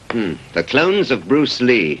The clones of Bruce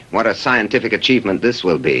Lee. What a scientific achievement this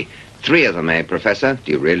will be. 3 of them, eh, Professor?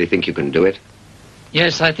 Do you really think you can do it?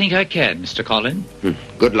 Yes, I think I can, Mr. Collin.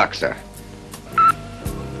 Good luck, sir.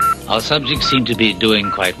 Our subjects seem to be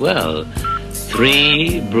doing quite well.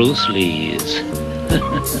 3 Bruce Lees.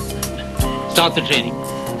 Start the training.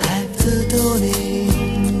 At the dawning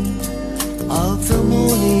of the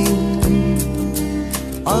morning,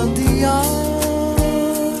 on the hour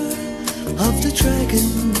of the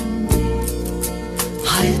dragon,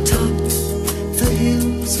 high atop the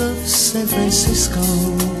hills of San Francisco,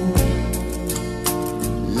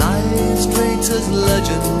 life's greatest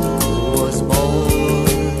legend was born.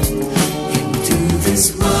 Into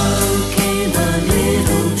this world came a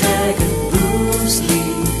little dragon, Bruce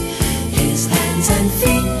Lee. His hands and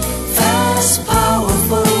feet, fast,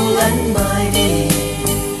 powerful and mighty.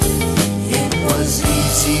 It was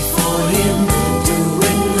easy for him to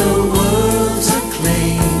win the world's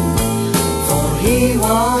acclaim, for he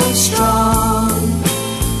was strong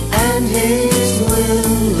and his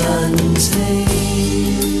will untamed.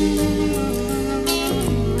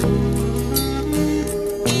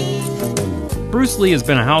 Bruce Lee has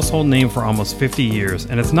been a household name for almost 50 years,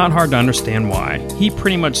 and it's not hard to understand why. He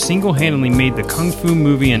pretty much single-handedly made the Kung Fu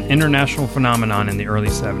movie an international phenomenon in the early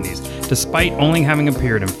 70s, despite only having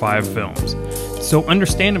appeared in 5 films. So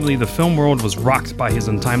understandably, the film world was rocked by his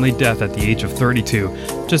untimely death at the age of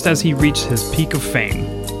 32, just as he reached his peak of fame.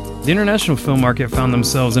 The international film market found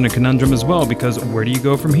themselves in a conundrum as well, because where do you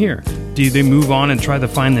go from here? Do they move on and try to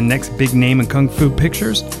find the next big name in Kung Fu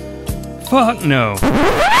pictures? Fuck no.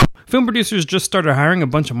 Film producers just started hiring a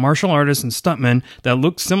bunch of martial artists and stuntmen that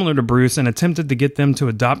looked similar to Bruce and attempted to get them to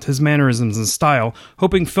adopt his mannerisms and style,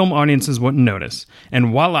 hoping film audiences wouldn't notice.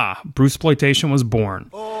 And voila, Bruceploitation was born.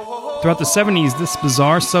 Throughout the 70s, this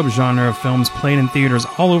bizarre subgenre of films played in theaters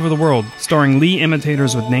all over the world, starring Lee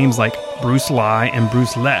imitators with names like Bruce Lai and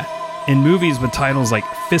Bruce Le, in movies with titles like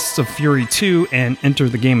Fists of Fury 2 and Enter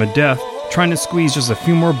the Game of Death, trying to squeeze just a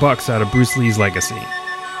few more bucks out of Bruce Lee's legacy.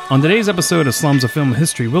 On today's episode of Slums of Film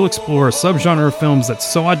History, we'll explore a subgenre of films that's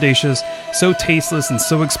so audacious, so tasteless, and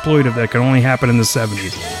so exploitive that could only happen in the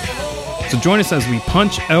 70s. So join us as we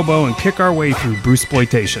punch, elbow, and kick our way through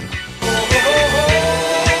Bruceploitation.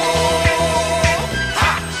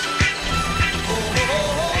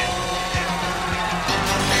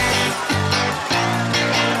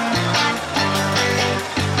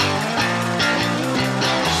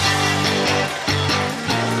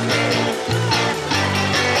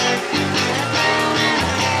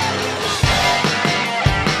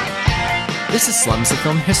 This is Slums of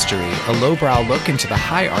Film History, a lowbrow look into the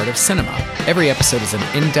high art of cinema. Every episode is an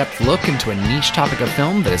in-depth look into a niche topic of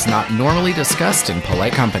film that is not normally discussed in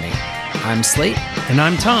polite company. I'm Slate. And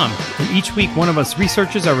I'm Tom. And each week, one of us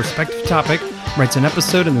researches our respective topic, writes an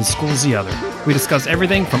episode, and then schools the other. We discuss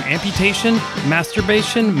everything from amputation,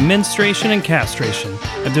 masturbation, menstruation, and castration.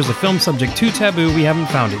 If there's a film subject too taboo, we haven't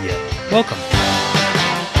found it yet. Welcome.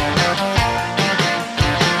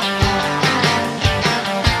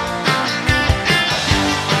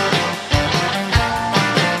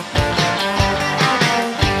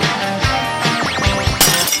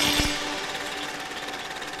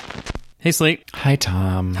 Hey, Slate. Hi,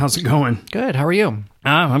 Tom. How's it going? Good. How are you?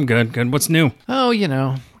 I'm good. Good. What's new? Oh,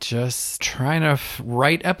 just trying to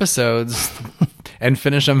write episodes and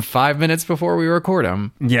finish them 5 minutes before we record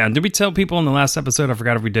them. Yeah. Did we tell people in the last episode? I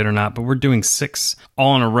forgot if we did or not, but we're doing 6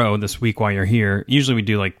 all in a row this week while you're here. Usually we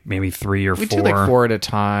do like maybe 3 or 4. We do like 4 at a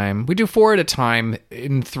time. We do 4 at a time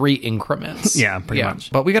in 3 increments. Yeah, pretty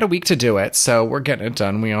much. But we got a week to do it, so we're getting it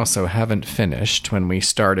done. We also haven't finished when we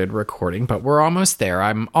started recording, but we're almost there.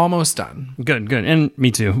 I'm almost done. Good. And me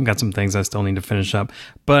too. Got some things I still need to finish up.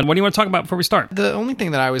 But what do you want to talk about before we start? The only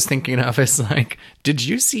thing that I was thinking of is like, did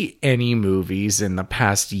you see any movies in the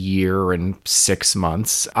past year and 6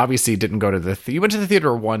 months? Obviously, you didn't go to the theater. You went to the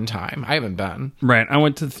theater one time. I haven't been. Right. I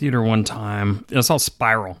went to the theater one time. I saw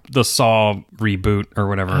Spiral, the Saw reboot or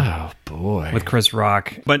whatever. Oh, boy. With Chris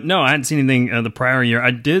Rock. But no, I hadn't seen anything the prior year.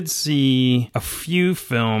 I did see a few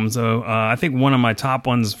films. I think one of my top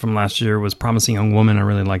ones from last year was Promising Young Woman. I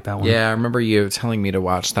really liked that one. Yeah, I remember you telling me to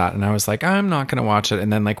watch that, and I was like, I'm not going to watch it.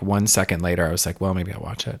 And then like 1 second later, I was like, well, maybe I'll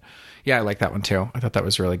watch it. Yeah, I like that one too. I thought that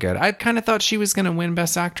was really good. I kind of thought she was going to win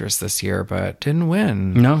Best Actress this year, but didn't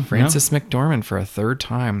win. No. Frances McDormand for a 3rd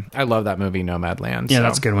time. I love that movie, Nomadland. Yeah,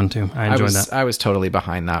 that's a good one too. I enjoyed that. I was totally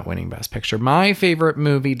behind that winning Best Picture. My favorite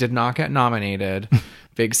movie did not get nominated.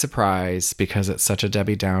 Big surprise because it's such a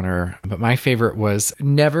Debbie Downer. But my favorite was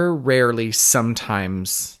Never, Rarely,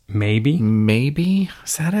 Sometimes. Maybe?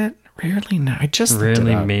 Is that it? Rarely, no. I just looked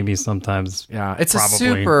Really, it up. maybe sometimes. Yeah, it's Probably. a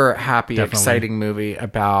super happy, Definitely. exciting movie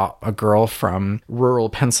about a girl from rural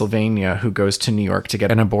Pennsylvania who goes to New York to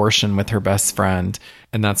get an abortion with her best friend.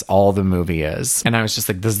 And that's all the movie is. And I was just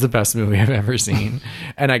like, this is the best movie I've ever seen.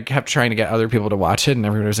 And I kept trying to get other people to watch it. And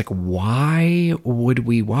everybody was like, why would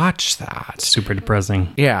we watch that? Super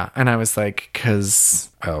depressing. Yeah. And I was like, because,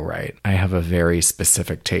 oh, right. I have a very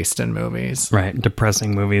specific taste in movies. Right.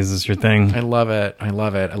 Depressing movies is your thing. I love it. I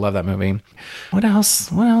love it. I love that movie. What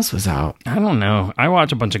else? What else was out? I don't know. I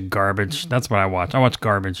watch a bunch of garbage. That's what I watch. I watch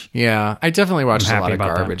garbage. Yeah, I definitely watched I'm a lot happy of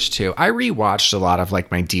about garbage too. I rewatched a lot of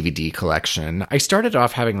like my DVD collection. I started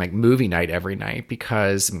off having like movie night every night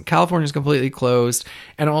because California's completely closed.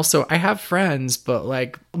 And also I have friends, but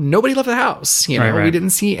like nobody left the house. You know, Right. we didn't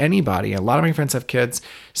see anybody. A lot of my friends have kids.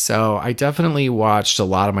 So I definitely watched a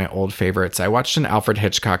lot of my old favorites. I watched an Alfred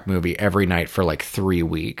Hitchcock movie every night for like 3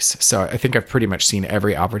 weeks. So I think I've pretty much seen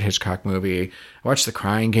every Alfred Hitchcock movie. I watched The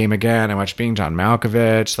Crying Game again. I watched Being John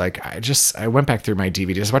Malkovich. Like I went back through my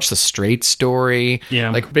DVDs. I watched The Straight Story. Yeah.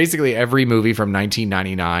 Like basically every movie from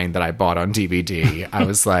 1999 that I bought on DVD. I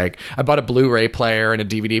was like, I bought a Blu-ray player and a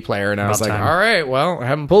DVD player, and I was About like, time. all right, well, I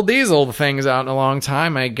haven't pulled these old things out in a long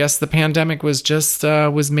time. I guess the pandemic was just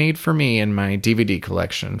was made for me in my DVD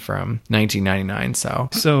collection from 1999.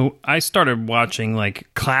 So I started watching like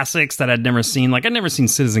classics that I'd never seen. Like I'd never seen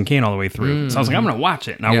Citizen Kane all the way through. So I was like, I'm going to watch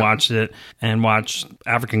it. And I Yeah. watched it and watched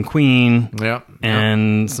African Queen Yep.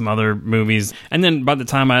 and some other movies. And then by the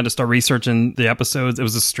time I had to start researching the episodes, it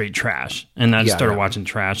was just straight trash. And I just Yeah, started yeah. watching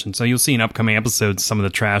trash. And so you'll see in upcoming episodes some of the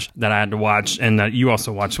trash that I had to watch and that you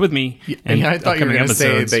also watched with me. And Yeah, I thought you were upcoming going to say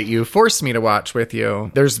episodes. that you forced me to watch with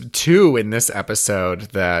you. There's 2 in this episode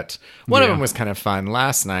that one of Yeah. them was kind of fun.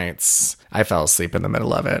 Last night's, I fell asleep in the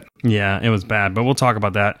middle of it. Yeah, it was bad. But we'll talk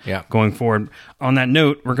about that Yeah. going forward. On that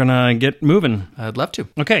note, we're going to get moving. I'd love to.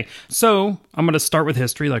 Okay, so I'm going to start with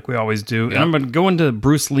history like we always do, and Yep. I'm going to go into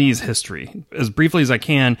Bruce Lee's history as briefly as I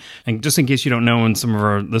can, and just in case you don't know and some of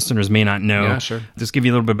our listeners may not know, Yeah, sure. just give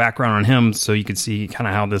you a little bit of background on him so you can see kind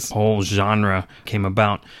of how this whole genre came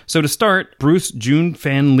about. So to start, Bruce Jun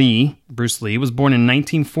Fan Lee, Bruce Lee, was born in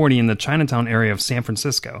 1940 in the Chinatown area of San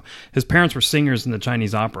Francisco. His parents were singers in the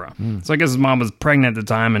Chinese opera. So I guess his mom was pregnant at the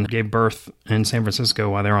time and gave birth in San Francisco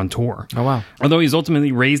while they were on tour. Oh, wow. Although he's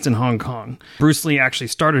ultimately raised in Hong Kong, Bruce Lee actually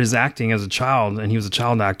started his acting as a child, and he was a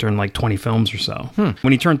child actor in like 20 films or so.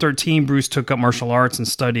 When he turned 13, Bruce took up martial arts and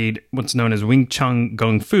studied what's known as Wing Chun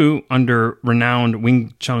Kung Fu under renowned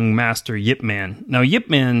Wing Chun master Yip Man. Now, Yip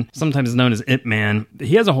Man, sometimes known as Ip Man,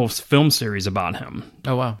 he has a whole film series about him.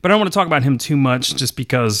 Oh, wow. But I don't want to talk about him too much just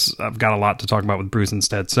because I've got a lot to talk about with Bruce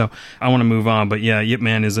instead. So I want to move on. But yeah, Yip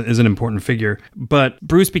Man is an important figure. But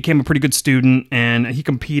Bruce became a pretty good student and he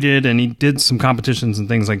competed and he did some competitions and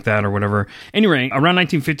things like that or whatever. Anyway, around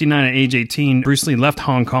 1959 at age 18, Bruce Lee left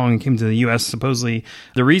Hong Kong and came to the U.S. Supposedly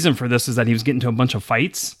the reason for this is that he was getting into a bunch of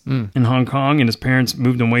fights in Hong Kong and his parents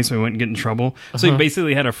moved him away so he wouldn't get in trouble. So he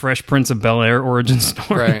basically had a Fresh Prince of Bel-Air origin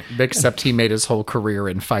story. Right. Except he made his whole career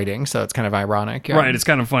in fighting, so it's kind of ironic. Yeah. Right, it's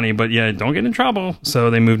kind of funny, but yeah, don't get in trouble. So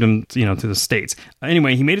they moved him, to the States.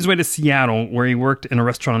 Anyway, he made his way to Seattle, where he worked in a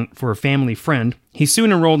restaurant for a family friend. He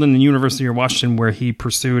soon enrolled in the University of Washington, where he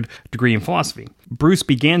pursued a degree in philosophy. Bruce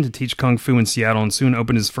began to teach Kung Fu in Seattle and soon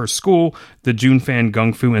opened his first school, the Jun Fan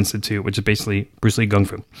Kung Fu Institute, which is basically Bruce Lee Kung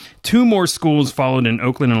Fu. 2 more schools followed in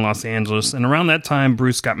Oakland and Los Angeles, and around that time,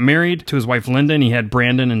 Bruce got married to his wife Linda, and he had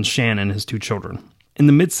Brandon and Shannon, his 2 children. In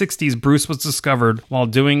the mid-60s, Bruce was discovered while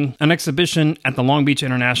doing an exhibition at the Long Beach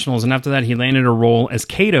Internationals, and after that, he landed a role as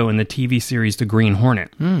Kato in the TV series The Green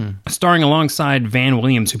Hornet, starring alongside Van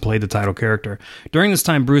Williams, who played the title character. During this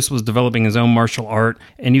time, Bruce was developing his own martial art,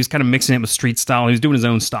 and he was kind of mixing it with street style. He was doing his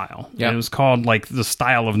own style. Yep. And it was called, like, the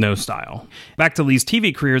style of no style. Back to Lee's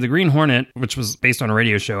TV career, The Green Hornet, which was based on a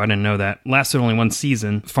radio show, I didn't know that, lasted only 1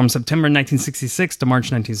 season, from September 1966 to March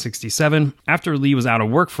 1967. After Lee was out of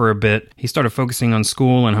work for a bit, he started focusing on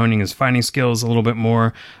school and honing his fighting skills a little bit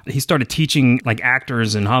more. He started teaching like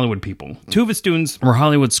actors and Hollywood people. 2 of his students were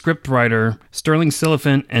Hollywood scriptwriter Sterling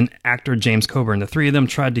Silliphant and actor James Coburn. The 3 of them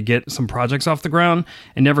tried to get some projects off the ground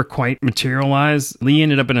and never quite materialized. Lee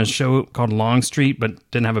ended up in a show called Longstreet, but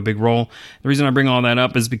didn't have a big role. The reason I bring all that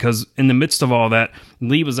up is because in the midst of all that,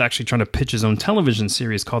 Lee was actually trying to pitch his own television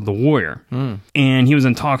series called The Warrior. And he was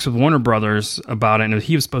in talks with Warner Brothers about it, and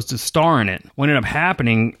he was supposed to star in it. What ended up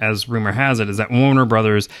happening, as rumor has it, is that Warner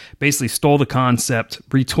Brothers basically stole the concept,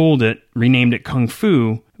 retooled it, renamed it Kung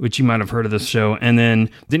Fu, which you might have heard of this show, and then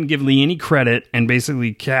didn't give Lee any credit and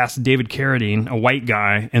basically cast David Carradine, a white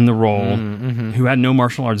guy, in the role who had no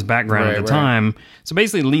martial arts background at the time. So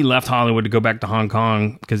basically Lee left Hollywood to go back to Hong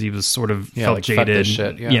Kong because he was sort of felt like, jaded. fuck this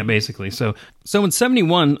shit. Yeah, basically. So in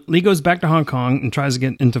 71, Lee goes back to Hong Kong and tries to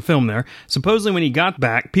get into film there. Supposedly when he got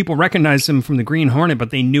back, people recognized him from the Green Hornet, but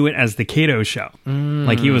they knew it as the Kato Show.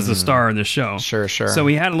 Like he was the star of the show. Sure. So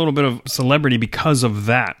he had a little bit of celebrity because of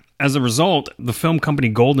that. As a result, the film company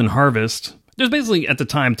Golden Harvest... There's basically, at the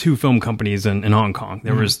time, 2 film companies in Hong Kong.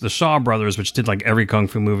 There was the Shaw Brothers, which did like every kung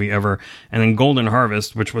fu movie ever, and then Golden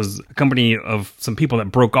Harvest, which was a company of some people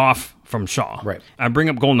that broke off from Shaw. Right. I bring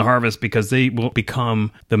up Golden Harvest because they will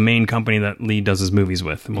become the main company that Lee does his movies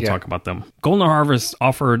with, and we'll talk about them. Golden Harvest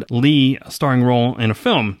offered Lee a starring role in a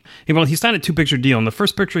film. He signed a 2-picture deal, and the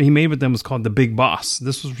first picture he made with them was called The Big Boss.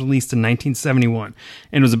 This was released in 1971,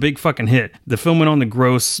 and it was a big fucking hit. The film went on to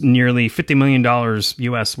gross nearly $50 million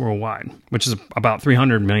US worldwide, which is about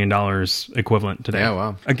 $300 million equivalent today. Yeah,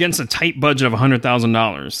 wow. Against a tight budget of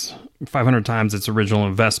 $100,000. 500 times its original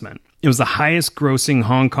investment. It was the highest grossing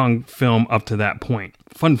Hong Kong film up to that point.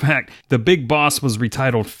 Fun fact, The Big Boss was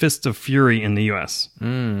retitled Fist of Fury in the US,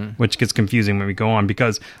 which gets confusing when we go on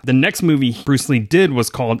because the next movie Bruce Lee did was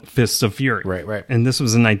called Fists of Fury. Right. And this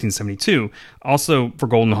was in 1972. Also, for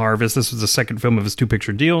Golden Harvest, this was the second film of his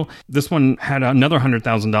 2-picture deal. This one had another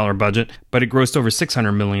 $100,000 budget, but it grossed over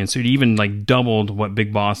 $600 million, so it even like doubled what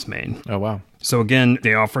Big Boss made. Oh, wow. So again,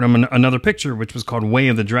 they offered him another picture, which was called Way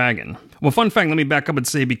of the Dragon. Well, fun fact, let me back up and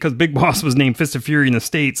say, because Big Boss was named Fist of Fury in the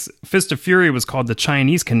States, Fist of Fury was called the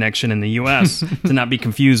Chinese Connection in the U.S. to not be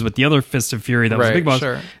confused with the other Fist of Fury that was Big Boss.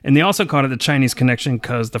 Sure. And they also called it the Chinese Connection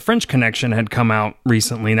because the French Connection had come out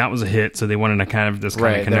recently, and that was a hit, so they wanted to kind of this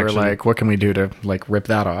kind of connection. They were like, what can we do to like rip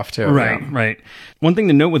that off too? Right. One thing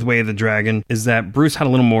to note with Way of the Dragon is that Bruce had a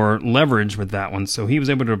little more leverage with that one, so he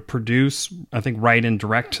was able to produce, I think, write and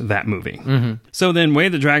direct that movie. So then Way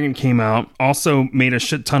of the Dragon came out, also made a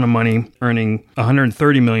shit ton of money, earning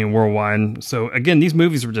 $130 million worldwide. So again, these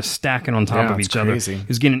movies were just stacking on top of each other. He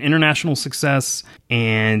was getting international success,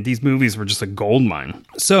 and these movies were just a gold mine.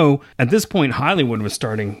 So at this point, Hollywood was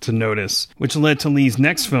starting to notice, which led to Lee's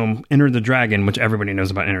next film, Enter the Dragon, which everybody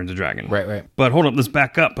knows about Enter the Dragon. Right. But hold up, let's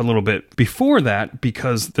back up a little bit. Before that,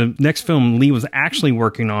 because the next film Lee was actually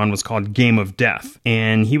working on was called Game of Death.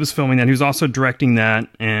 And he was filming that. He was also directing that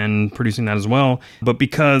and producing that as well. But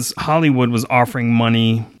because Hollywood was offering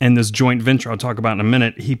money and this joint venture I'll talk about in a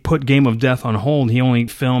minute, he put Game of Death on hold. He only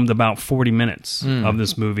filmed about 40 minutes of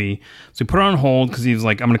this movie. So he put it on hold because he was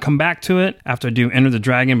like, I'm going to come back to it after I do Enter the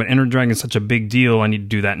Dragon, but Enter the Dragon is such a big deal, I need to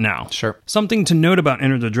do that now. Sure. Something to note about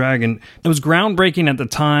Enter the Dragon, it was groundbreaking at the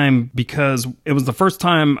time because it was the first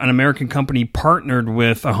time an American company partnered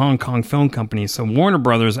with a Hong Kong film company. So Warner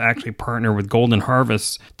Brothers actually partnered with Golden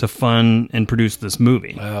Harvest to fund and produce this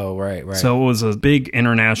movie. Oh, right. So it was a big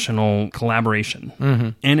international collaboration.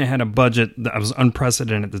 And it had a budget that was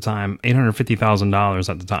unprecedented at the time. $850,000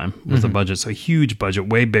 at the time was the budget. So a huge budget,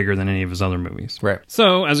 way bigger than any of his other movies. Right.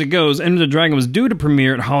 So as it goes, Enter the Dragon was due to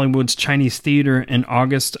premiere at Hollywood's Chinese Theater in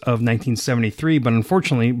August of 1973, but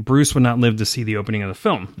unfortunately, Bruce would not live to see the opening of the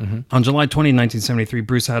film. On July 20, 1973,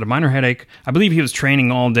 Bruce had a minor headache. I believe he was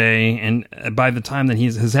training all day, and by the time that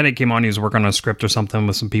his headache came on, he was working on a script or something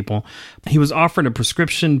with some people. He was offered a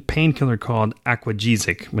prescription painkiller called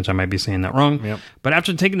Aquagesic, which I might be saying that wrong. But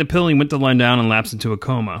after taking the pill, he went to lie down and lapsed into a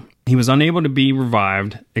coma. He was unable to be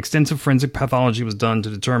revived. Extensive forensic pathology was done to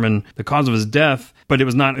determine the cause of his death, but it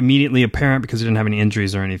was not immediately apparent because he didn't have any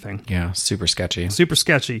injuries or anything. Yeah, super sketchy. Super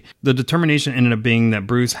sketchy. The determination ended up being that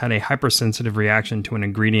Bruce had a hypersensitive reaction to an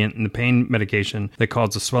ingredient in the pain medication that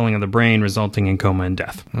caused the swelling of the brain, resulting in coma and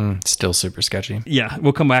death. Still super sketchy. Yeah,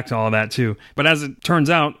 we'll come back to all of that too. But as it turns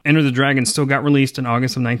out, Enter the Dragon still got released in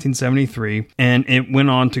August of 1973, and it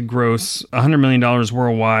went on to gross $100 million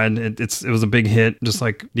worldwide. It was a big hit, just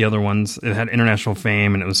like the other ones. It had international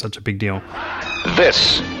fame, and it was such a big deal.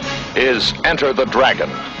 This is Enter the Dragon,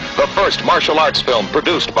 the first martial arts film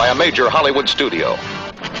produced by a major Hollywood studio,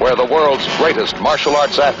 where the world's greatest martial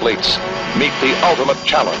arts athletes meet the ultimate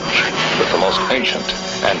challenge with the most ancient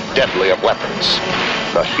and deadly of weapons,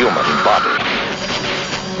 the human body.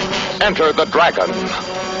 Enter the Dragon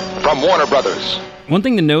from Warner Brothers. One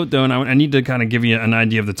thing to note, though, and I need to kind of give you an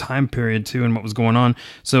idea of the time period, too, and what was going on.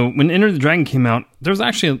 So when Enter the Dragon came out, there was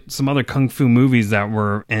actually some other kung fu movies that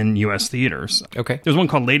were in U.S. theaters. Okay. There's one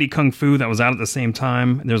called Lady Kung Fu that was out at the same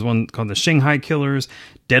time. There's one called The Shanghai Killers,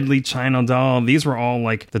 Deadly China Doll. These were all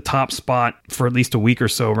like the top spot for at least a week or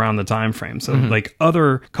so around the time frame. So like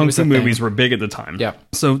other kung fu movies were big at the time. Yeah.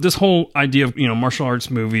 So this whole idea of, martial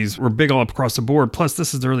arts movies were big all across the board. Plus,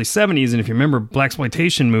 this is the early 70s. And if you remember,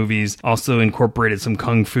 blaxploitation movies also incorporated some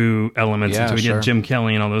kung fu elements into it. You had Jim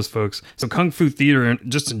Kelly and all those folks. So kung fu theater,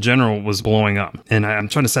 just in general, was blowing up. And I'm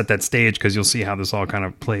trying to set that stage because you'll see how this all kind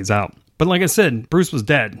of plays out. But like I said, Bruce was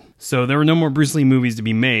dead. So there were no more Bruce Lee movies to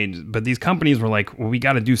be made. But these companies were like, well, we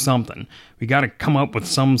got to do something. We got to come up with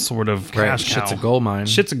some sort of cash cow. Shit's a gold mine.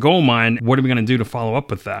 Shit's a gold mine. What are we going to do to follow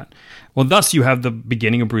up with that? Well, thus you have the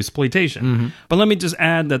beginning of Bruceploitation. But let me just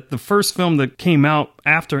add that the first film that came out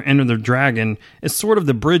after Enter the Dragon is sort of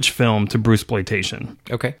the bridge film to Bruceploitation.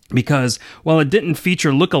 Okay. Because while it didn't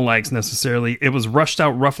feature lookalikes necessarily, it was rushed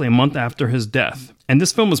out roughly a month after his death. And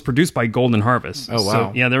this film was produced by Golden Harvest. Oh, wow.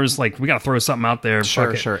 So, yeah, there was like, we got to throw something out there.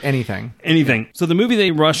 Sure. Anything. Anything. So the movie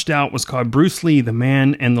they rushed out was called Bruce Lee, the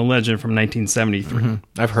Man and the Legend from 1973.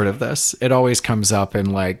 I've heard of this. It always comes up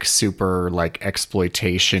in like super like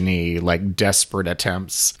exploitation-y, like desperate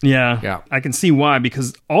attempts. Yeah. I can see why,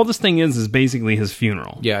 because all this thing is basically his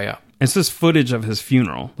funeral. Yeah. It's just footage of his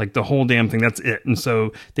funeral, like the whole damn thing. That's it. And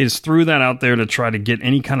so they just threw that out there to try to get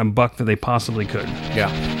any kind of buck that they possibly could. Yeah.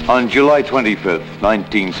 On July 25th,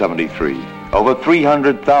 1973, over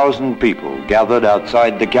 300,000 people gathered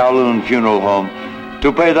outside the Kowloon Funeral Home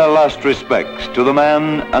to pay their last respects to the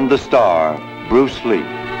man and the star, Bruce Lee.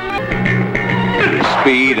 His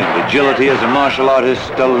speed and agility as a martial artist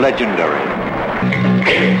are legendary.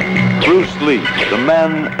 Bruce Lee, the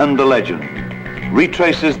man and the legend,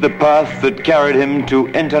 retraces the path that carried him to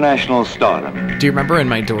international stardom. Do you remember in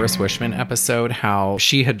my Doris Wishman episode how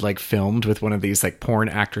she had like filmed with one of these like porn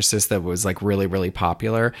actresses that was like really, really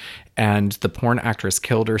popular, and the porn actress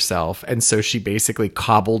killed herself, and so she basically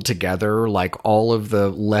cobbled together like all of the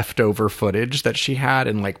leftover footage that she had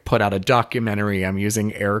and like put out a documentary, I'm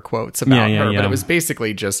using air quotes, about her, but it was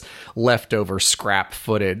basically just leftover scrap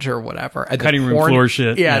footage or whatever. And cutting room floor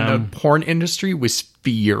shit. Yeah, the porn industry was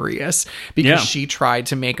furious because she tried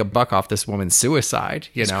to make a buck off this woman's suicide.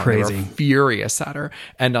 It's crazy. They were furious at her.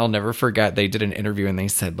 And I'll never forget, they did an interview and they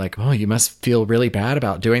said like, oh, you must feel really bad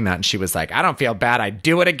about doing that. And she was like, I don't feel bad. I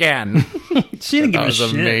do it again. She didn't give a shit. That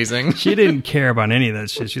was amazing. She didn't care about any of that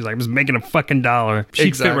shit. She's like, I'm just making a fucking dollar. She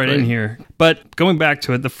fit right in here. But going back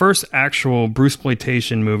to it, the first actual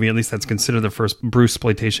Bruceploitation movie, at least that's considered the first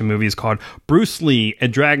Bruceploitation movie, is called Bruce Lee, A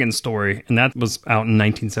Dragon Story. And that was out in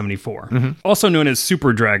 1974. Also known as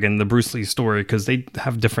Super Dragon, the Bruce Lee story, because they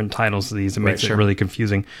have different titles to these. It makes it really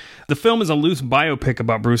confusing. The film is a loose biopic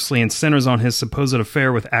about Bruce Lee and centers on his supposed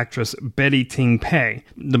affair with actress Betty Ting Pei.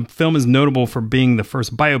 The film is notable for being the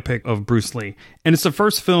first biopic of Bruce Lee. And it's the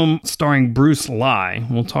first film starring Bruce Lai.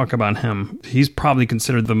 We'll talk about him. He's probably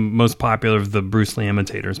considered the most popular of the Bruce Lee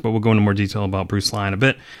imitators, but we'll go into more detail about Bruce Lai in a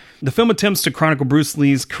bit. The film attempts to chronicle Bruce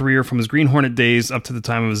Lee's career from his Green Hornet days up to the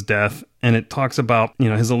time of his death, and it talks about,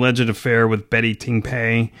 his alleged affair with Betty Ting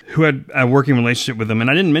Pei, who had a working relationship with him. And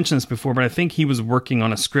I didn't mention this before, but I think he was working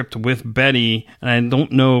on a script with Betty, and I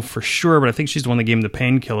don't know for sure, but I think she's the one that gave him the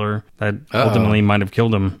painkiller that ultimately might have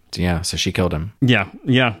killed him. Yeah, so she killed him.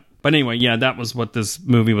 Yeah. But anyway, that was what this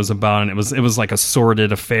movie was about, and it was like a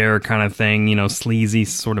sordid affair kind of thing, sleazy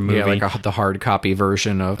sort of movie. Yeah, like the hard copy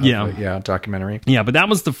version of documentary. Yeah, but that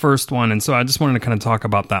was the first one, and so I just wanted to kind of talk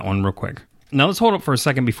about that one real quick. Now let's hold up for a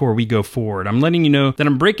second before we go forward. I'm letting you know that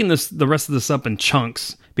I'm breaking the rest of this up in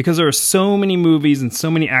chunks because there are so many movies and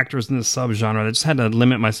so many actors in this subgenre that I just had to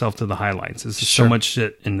limit myself to the highlights. There's just so much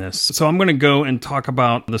shit in this. So I'm going to go and talk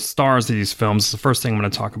about the stars of these films. It's the first thing I'm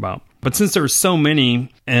going to talk about. But since there are so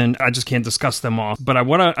many, and I just can't discuss them all, but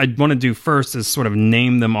what I want to do first is sort of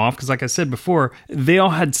name them off, because like I said before, they all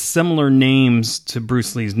had similar names to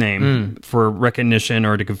Bruce Lee's name for recognition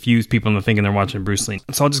or to confuse people into thinking they're watching Bruce Lee.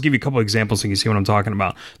 So I'll just give you a couple examples so you can see what I'm talking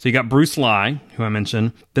about. So you got Bruce Lai, who I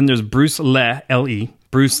mentioned. Then there's Bruce Le, L-E.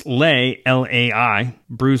 Bruce Lai, L-A-I.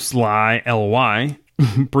 Bruce Lai, L-Y.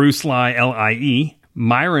 Bruce Lai, L-I-E.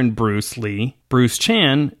 Myron Bruce Lee. Bruce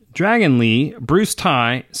Chan, Dragon Lee, Bruce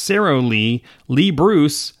Tai, Sarah Lee, Lee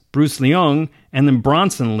Bruce, Bruce Leung, and then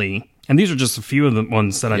Bronson Lee. And these are just a few of the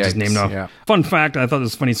ones that I just named off. Yeah. Fun fact, I thought this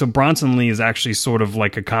was funny. So Bronson Lee is actually sort of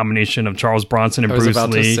like a combination of Charles Bronson and Bruce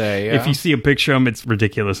Lee. If you see a picture of him, it's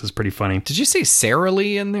ridiculous. It's pretty funny. Did you say Sarah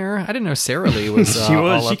Lee in there? I didn't know Sarah Lee was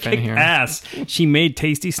She kicked ass. She made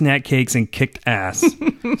tasty snack cakes and kicked ass.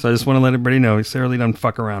 So I just want to let everybody know, Sarah Lee doesn't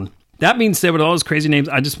fuck around. That being said, with all those crazy names,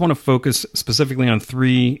 I just want to focus specifically on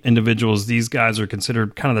 3 individuals. These guys are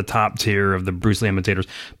considered kind of the top tier of the Bruce Lee imitators.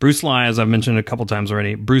 Bruce Lee, as I've mentioned a couple times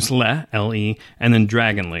already, Bruce Lee, L-E, and then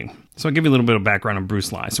Dragon Lee. So I'll give you a little bit of background on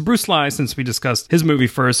Bruce Lee. So Bruce Lee, since we discussed his movie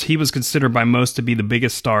first, he was considered by most to be the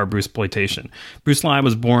biggest star of Bruceploitation. Bruce Lee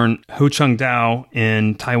was born Ho Chung Dao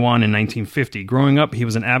in Taiwan in 1950. Growing up, he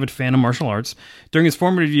was an avid fan of martial arts. During his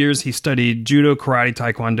formative years, he studied judo, karate,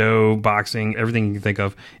 taekwondo, boxing, everything you can think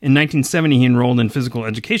of. In 1970, he enrolled in physical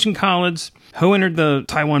education college. Ho entered the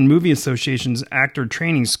Taiwan Movie Association's actor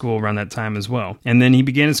training school around that time as well. And then he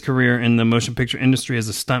began his career in the motion picture industry as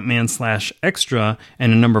a stuntman/extra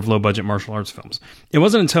in a number of low-budget martial arts films. It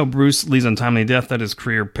wasn't until Bruce Lee's untimely death that his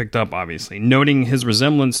career picked up, obviously. Noting his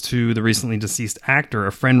resemblance to the recently deceased actor,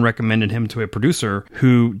 a friend recommended him to a producer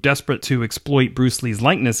who, desperate to exploit Bruce Lee's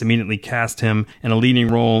likeness, immediately cast him in a leading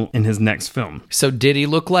role in his next film. So did he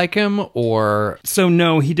look like him, or? So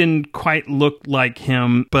no, he didn't quite look like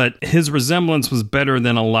him, but his resemblance was better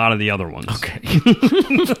than a lot of the other ones. Okay.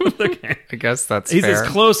 Okay. I guess that's He's fair. as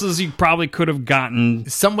close as you probably could have gotten.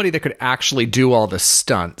 Somebody that could actually do all the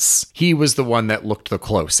stunts. He was the one that looked the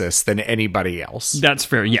closest than anybody else. That's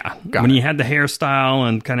fair, yeah. Got When it. he had the hairstyle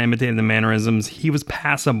and kind of imitated the mannerisms, he was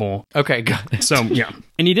passable. Okay, got it. So, yeah.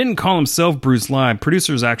 And he didn't call himself Bruce Lee.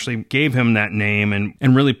 Producers actually gave him that name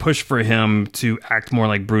and really pushed for him to act more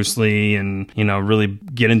like Bruce Lee and, you know, really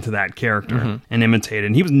get into that character and imitate it.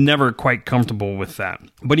 And he was never quite comfortable with that.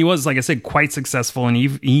 But he was, like I said, quite successful, and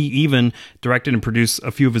he even directed and produced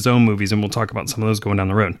a few of his own movies, and we'll talk about some of those going down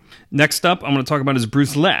the road. Next up, I'm going to talk about is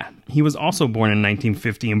Bruce Lee. He was also born in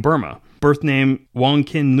 1950 in Burma. Birth name Wong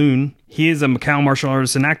Kin Loon. He is a Macau martial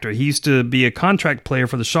artist and actor. He used to be a contract player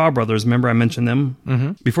for the Shaw Brothers. Remember I mentioned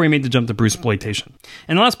them? Before he made the jump to Bruceploitation.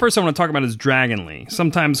 And the last person I want to talk about is Dragon Lee,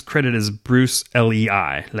 sometimes credited as Bruce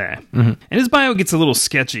L-E-I. And his bio gets a little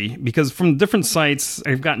sketchy because from different sites,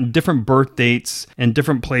 I've gotten different birth dates and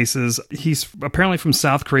different places. He's apparently from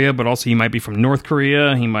South Korea, but also he might be from North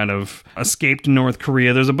Korea. He might have escaped North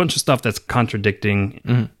Korea. There's a bunch of stuff that's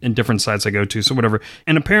contradicting in different sites I go to, so whatever.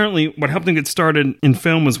 And apparently what helped him get started in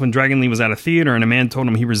film was when Dragon Lee was at a theater and a man told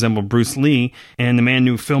him he resembled Bruce Lee, and the man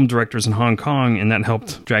knew film directors in Hong Kong, and that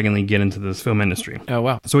helped Dragon Lee get into this film industry. Oh,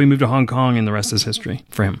 wow. So he moved to Hong Kong, and the rest is history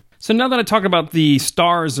for him. So now that I talked about the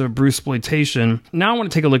stars of Bruceploitation, now I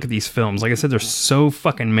want to take a look at these films. Like I said, there's so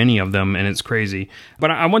fucking many of them, and it's crazy.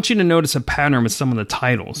 But I want you to notice a pattern with some of the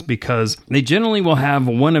titles, because they generally will have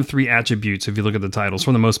one of 3 attributes if you look at the titles,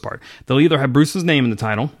 for the most part. They'll either have Bruce's name in the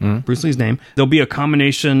title, Bruce Lee's name. There'll be a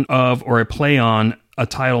combination of or a play on a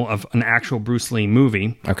title of an actual Bruce Lee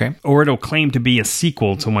movie. Okay. Or it'll claim to be a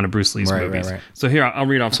sequel to one of Bruce Lee's Right, movies. right. So here, I'll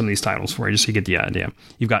read off some of these titles for you just so you get the idea.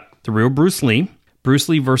 You've got The Real Bruce Lee, Bruce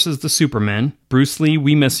Lee versus the Supermen, Bruce Lee,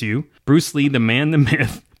 We Miss You, Bruce Lee, The Man, the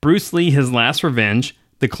Myth, Bruce Lee, His Last Revenge,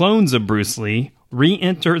 The Clones of Bruce Lee,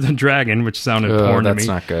 Re-Enter the Dragon, which sounded porn to me. That's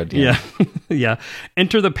not good. Yeah. Yeah.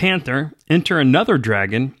 Enter the Panther, Enter Another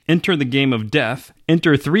Dragon, Enter the Game of Death,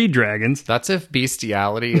 Enter 3 Dragons. That's if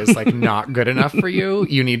bestiality is like not good enough for you.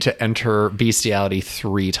 You need to enter bestiality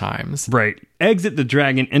 3 times. Right. Exit the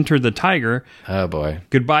Dragon, Enter the Tiger. Oh boy.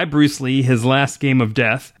 Goodbye Bruce Lee, His Last Game of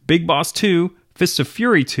Death, Big Boss 2, Fists of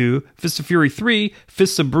Fury 2, Fists of Fury 3,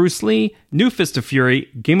 Fists of Bruce Lee, New Fist of Fury,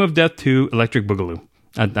 Game of Death 2, Electric Boogaloo.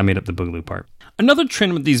 I made up the Boogaloo part. Another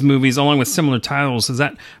trend with these movies, along with similar titles, is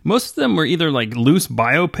that most of them were either like loose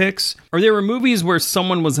biopics or they were movies where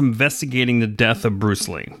someone was investigating the death of Bruce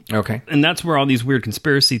Lee. Okay. And that's where all these weird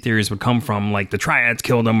conspiracy theories would come from, like the Triads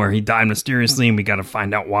killed him or he died mysteriously and we got to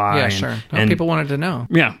find out why. Yeah, and, sure. And People wanted to know.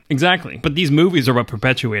 yeah, exactly. But these movies are what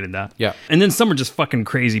perpetuated that. Yeah. And then some are just fucking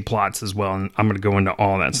crazy plots as well, and I'm going to go into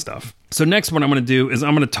all that stuff. So next, what I'm going to do is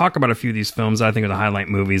I'm going to talk about a few of these films that I think are the highlight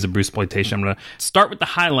movies of Bruceploitation. I'm going to start with the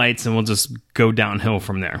highlights, and we'll just go downhill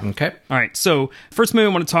from there. Okay. All right. So first movie I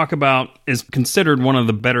want to talk about is considered one of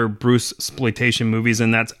the better Bruceploitation movies,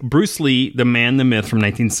 and that's Bruce Lee, The Man, the Myth from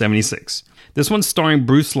 1976. This one's starring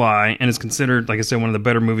Bruce Lee and is considered, like I said, one of the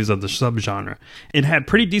better movies of the subgenre. It had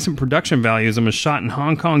pretty decent production values and was shot in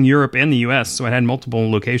Hong Kong, Europe, and the US, so it had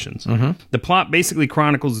multiple locations. The plot basically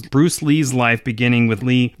chronicles Bruce Lee's life, beginning with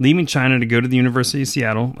Lee leaving China to go to the University of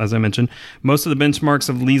Seattle, as I mentioned. Most of the benchmarks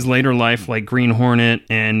of Lee's later life, like Green Hornet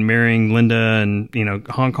and marrying Linda and, you know,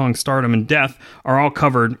 Hong Kong stardom and death, are all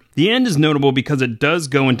covered The end is notable because it does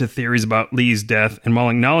go into theories about Lee's death, and while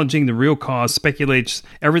acknowledging the real cause, speculates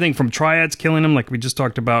everything from triads killing him, like we just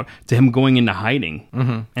talked about, to him going into hiding.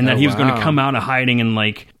 And that he was going to come out of hiding in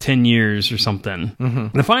like 10 years or something.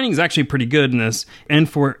 The finding is actually pretty good in this, and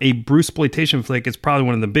for a Bruceploitation flick, it's probably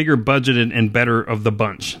one of the bigger budgeted and better of the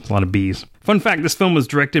bunch. It's a lot of B's. Fun fact, this film was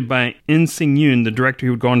directed by In Sing-yoon, the director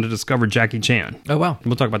who would go on to discover Jackie Chan. Oh, wow.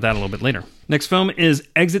 We'll talk about that a little bit later. Next film is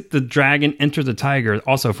Exit the Dragon, Enter the Tiger,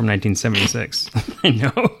 also from 1976. I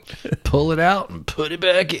know. Pull it out and put it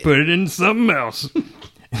back in. Put it in something else.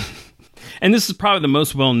 And this is probably the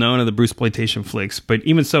most well-known of the Bruceploitation flicks, but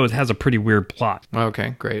even so, it has a pretty weird plot.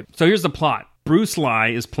 Okay, great. So here's the plot. Bruce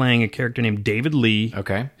Lee is playing a character named David Lee,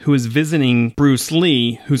 Okay. who is visiting Bruce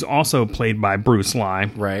Lee, who's also played by Bruce Lee,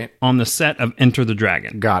 Right. on the set of Enter the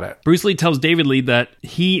Dragon. Got it. Bruce Lee tells David Lee that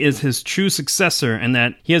he is his true successor and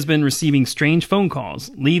that he has been receiving strange phone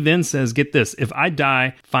calls. Lee then says, get this, if I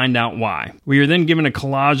die, find out why. We are then given a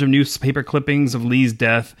collage of newspaper clippings of Lee's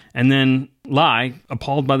death, and then Lee,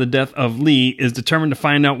 appalled by the death of Lee, is determined to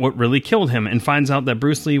find out what really killed him and finds out that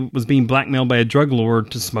Bruce Lee was being blackmailed by a drug lord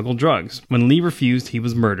to smuggle drugs. When Lee refused, he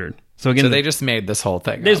was murdered. So again, So they just made this whole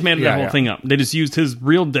thing they just up. made that whole thing up. They just used his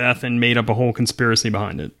real death and made up a whole conspiracy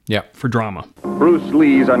behind it. Yeah. For drama. Bruce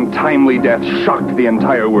Lee's untimely death shocked the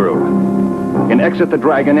entire world. In Exit the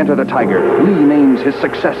Dragon, Enter the Tiger, Lee names his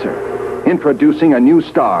successor, introducing a new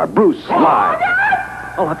star, Bruce Lee.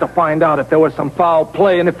 I'll have to find out if there was some foul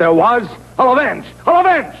play, and if there was, I'll avenge! I'll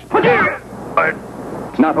avenge!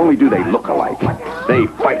 Not only do they look alike, they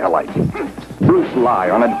fight alike. Bruce Lee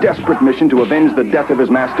on a desperate mission to avenge the death of his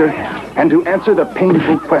master and to answer the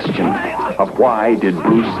painful question of why did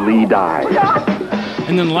Bruce Lee die?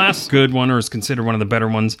 And then the last good one, or is considered one of the better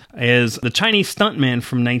ones, is The Chinese Stuntman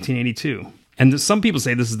from 1982. And some people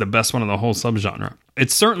say this is the best one of the whole subgenre.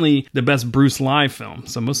 It's certainly the best Bruce Lee film.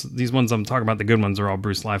 So most of these ones I'm talking about, the good ones, are all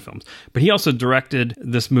Bruce Lee films. But he also directed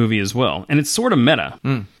this movie as well. And it's sort of meta.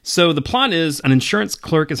 So the plot is an insurance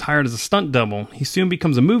clerk is hired as a stunt double. He soon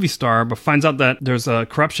becomes a movie star, but finds out that there's a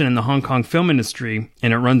corruption in the Hong Kong film industry,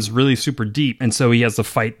 and it runs really super deep. And so he has to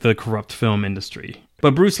fight the corrupt film industry.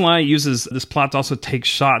 But Bruce Lee uses this plot to also take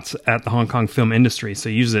shots at the Hong Kong film industry. So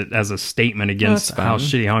he uses it as a statement against how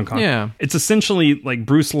shitty Hong Kong. Yeah. It's essentially like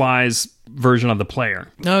Bruce Lee's version of The Player.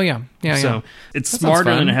 Oh, yeah. Yeah, So yeah. it's That sounds smarter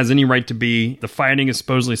fun. than it has any right to be. The fighting is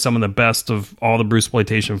supposedly some of the best of all the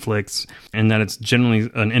Bruceploitation flicks, and that it's generally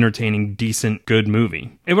an entertaining, decent, good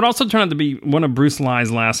movie. It would also turn out to be one of Bruce Lee's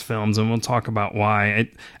last films, and we'll talk about why.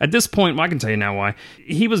 At this point, well, I can tell you now why.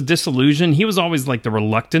 He was disillusioned. He was always like the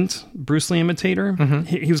reluctant Bruce Lee imitator.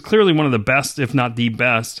 He was clearly one of the best, if not the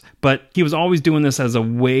best, but he was always doing this as a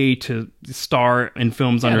way to star in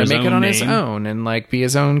films under to his make own it on name. his own and like be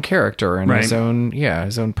his own character and Right. his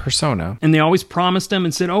own persona. And they always promised him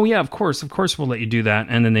and said, oh, yeah, of course we'll let you do that.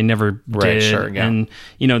 And then they never Right, did. sure, yeah. And,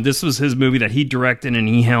 this was his movie that he directed and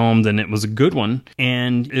he helmed, and it was a good one.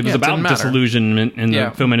 And it was Yeah, it about didn't matter. disillusionment in Yeah.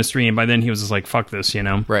 the film industry. And by then he was just like, fuck this,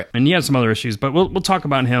 Right. And he had some other issues, but we'll talk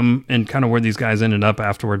about him and kind of where these guys ended up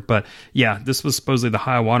afterward. But yeah, this was supposedly the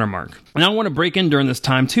high watermark. And I want to break in during this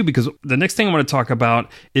time, too, because the next thing I want to talk about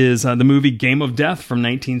is the movie Game of Death from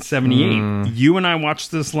 1978. You and I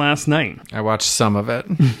watched this last night. I watched some of it.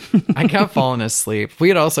 I kept falling asleep. We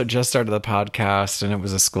had also just started the podcast and it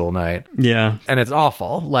was a school night. Yeah. And it's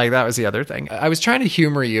awful. Like, that was the other thing. I was trying to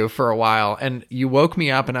humor you for a while and you woke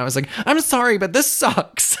me up and I was like, I'm sorry, but this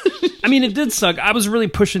sucks. I mean, it did suck. I was really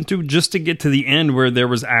pushing through just to get to the end where there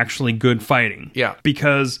was actually good fighting. Yeah.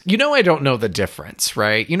 Because I don't know the difference,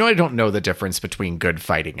 right? I don't know the difference between good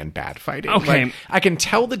fighting and bad fighting. Okay. Like, I can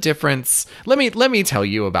tell the difference. Let me tell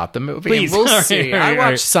you about the movie. Please. And we'll All right, see. all right, I all watched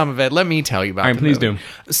right. some of it. Let me tell you about All right, the please movie.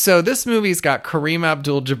 So this movie's got Kareem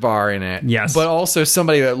Abdul-Jabbar in it. Yes. But also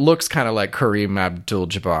somebody that looks kind of like Kareem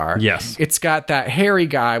Abdul-Jabbar. Yes. It's got that hairy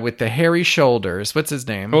guy with the hairy shoulders. What's his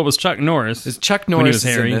name? Well, it was Chuck Norris. It's Chuck when he Norris was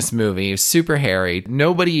is in hairy. this movie. He was super hairy.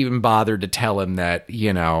 Nobody even bothered to tell him that,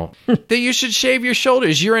 that you should shave your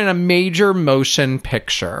shoulders. You're in a major motion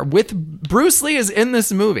picture with Bruce Lee is in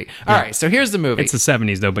this movie. All right, so here's the movie. It's the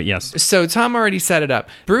 70s, though, but yes. So Tom already set it up.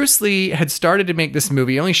 Bruce Lee had started to make this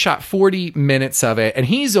movie, only shot 40 minutes of it, and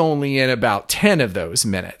he's only in about 10 of those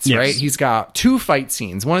minutes, Yes. right? He's got 2 fight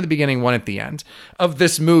scenes, one at the beginning, one at the end of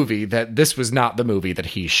this movie, that this was not the movie that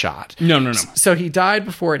he shot. No. So he died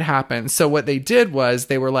before it happened. So what they did was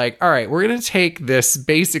they were like, all right, we're going to take this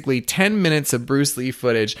basically 10 minutes of Bruce Lee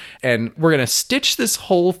footage and we're going to stitch this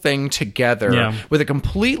whole thing together Yeah. with a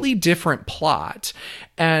completely different plot.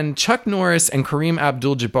 And Chuck Norris and Kareem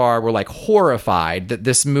Abdul-Jabbar were like horrified that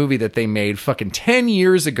this movie that they made fucking 10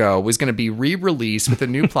 years ago was going to be re-released with a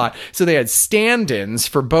new plot. So they had stand-ins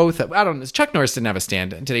for both. I don't know. Chuck Norris didn't have a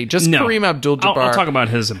stand-in today. Just No. Kareem Abdul-Jabbar. I'll talk about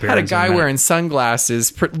his appearance. Had a guy in a minute. wearing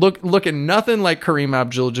sunglasses, looking nothing like Kareem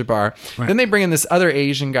Abdul-Jabbar. Right. Then they bring in this other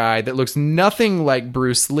Asian guy that looks nothing like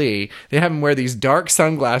Bruce Lee. They have him wear these dark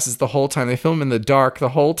sunglasses the whole time. They film him in the dark the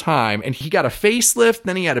whole time. And he got a facelift,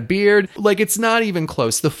 then he had a beard. Like, it's not even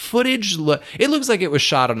close. The footage, it looks like it was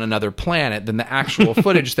shot on another planet than the actual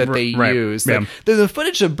footage that they Right. used. Yeah. Like, the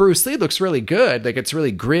footage of Bruce Lee looks really good. Like, it's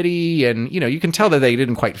really gritty, and, you know, you can tell that they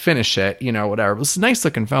didn't quite finish it, you know, whatever. It was a nice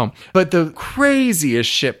looking film. But the craziest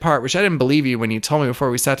shit part, which I didn't believe you when you told me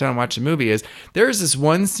before we sat down and watched the movie, is there's this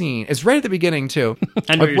one scene, it's right at the beginning too,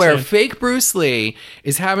 I know what you're where saying. fake Bruce Lee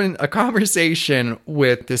is having a conversation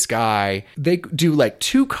with this guy. They do like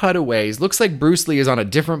two cutaways. Looks like Bruce Lee is on a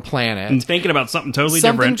different planet. And thinking about something totally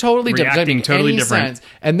different. Something totally different. Reacting Doesn't make totally any different. sense.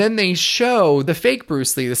 And then they show the fake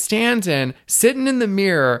Bruce Lee, the stand-in, sitting in the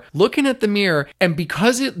mirror, looking at the mirror, and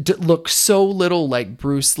because it looks so little like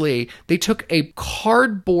Bruce Lee, they took a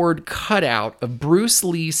cardboard cutout of Bruce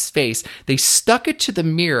Lee's face. They stuck it to the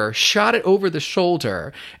mirror, shot it over the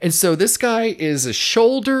shoulder, and so this guy is a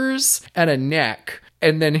shoulders and a neck.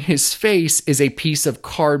 And then his face is a piece of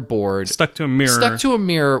cardboard Stuck to a mirror. Stuck to a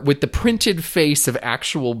mirror with the printed face of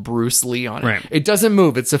actual Bruce Lee on it. Right. It doesn't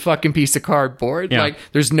move. It's a fucking piece of cardboard. Yeah. Like,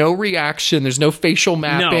 there's no reaction. There's no facial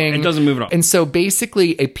mapping. it doesn't move at all. And so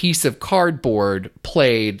basically a piece of cardboard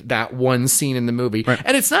played that one scene in the movie. Right.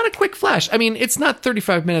 And it's not a quick flash. I mean, it's not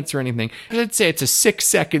 35 minutes or anything. I'd say it's a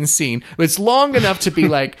 6-second scene. But it's long enough to be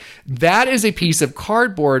like, that is a piece of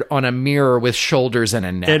cardboard on a mirror with shoulders and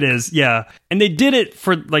a neck. It is, yeah. And they did it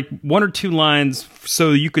for like one or two lines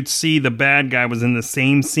so you could see the bad guy was in the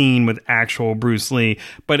same scene with actual Bruce Lee,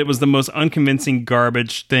 but it was the most unconvincing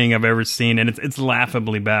garbage thing I've ever seen, and it's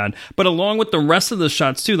laughably bad. But along with the rest of the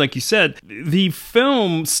shots too, like you said, the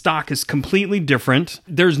film stock is completely different.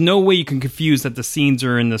 There's no way you can confuse that the scenes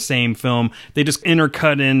are in the same film. They just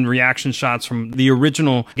intercut in reaction shots from the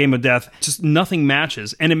original Game of Death. Just nothing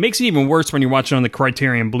matches. And it makes it even worse when you're watching on the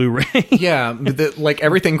Criterion Blu-ray. Yeah, like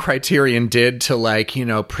everything Criterion did to, like, you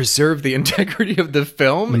know, preserve the integrity of the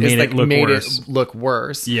film Made is it like look made worse. it look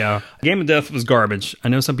worse. Yeah. Game of Death was garbage. I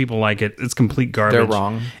know some people like it. It's complete garbage. They're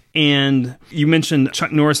wrong. And you mentioned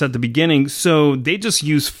Chuck Norris at the beginning. So they just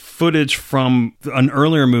used footage from an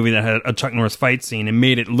earlier movie that had a Chuck Norris fight scene and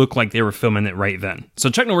made it look like they were filming it right then. So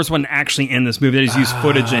Chuck Norris wasn't actually in this movie. They just used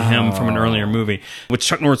footage of him from an earlier movie, which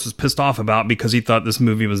Chuck Norris was pissed off about because he thought this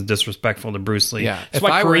movie was disrespectful to Bruce Lee. Yeah. That's If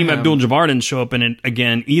why I were Kareem him- Abdul-Jabbar didn't show up in it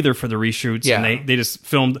again either for the reshoots. Yeah. And they just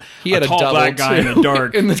filmed He had a a tall double black guy in the too,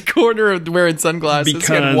 dark. in the corner of wearing sunglasses. Because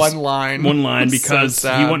he had one line. So because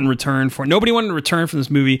sad. he wouldn't return for nobody wanted to return from this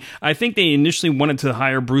movie. I think they initially wanted to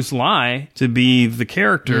hire Bruce Lee to be the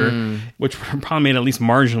character, which probably made it at least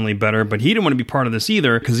marginally better, but he didn't want to be part of this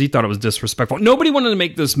either because he thought it was disrespectful. Nobody wanted to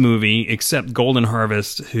make this movie except Golden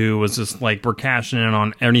Harvest, who was just like, we're cashing in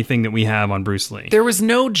on anything that we have on Bruce Lee. There was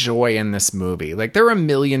no joy in this movie. Like, there were a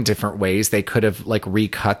million different ways they could have, like,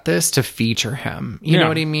 recut this to feature him. You know Yeah,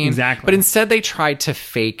 what I mean? exactly. But instead they tried to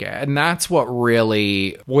fake it. And that's what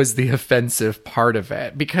really was the offensive part of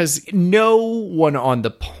it. Because no one on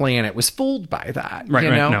the planet was fooled by that. Right, you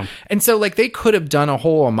right, know? no. And so, like, they could have done a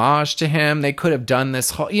whole homage to him. They could have done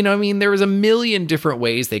this whole, you know what I mean? There was a million different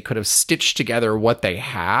ways they could have stitched together what they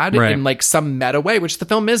had Right. in, like, some meta way, which the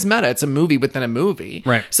film is meta. It's a movie within a movie.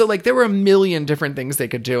 Right. So, like, there were a million different things they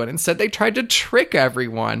could do. And instead, they tried to trick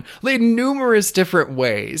everyone, like, numerous different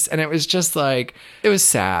ways. And it was just like, it was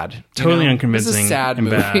sad. you Totally know? unconvincing. It was a sad and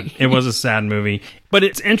movie. bad. It was a sad movie. But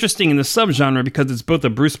it's interesting in the subgenre because it's both a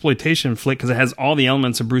Bruceploitation flick because it has all the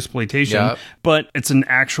elements of Bruceploitation, Yep. but it's an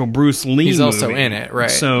actual Bruce Lee He's movie. also in it, right.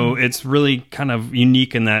 So it's really kind of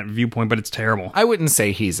unique in that viewpoint, but it's terrible. I wouldn't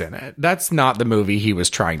say he's in it. That's not the movie he was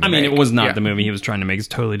trying to I mean, make. it was not Yeah. the movie he was trying to make. It's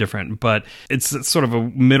totally different, but it's sort of a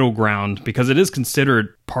middle ground because it is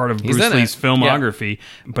considered part of He's Bruce in it. Lee's filmography,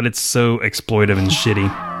 but it's so exploitive and shitty.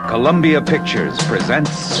 Columbia Pictures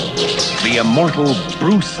presents the immortal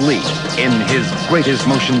Bruce Lee in his greatest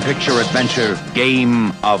motion picture adventure,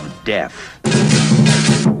 Game of Death.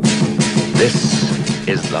 This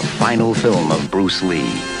is the final film of Bruce Lee.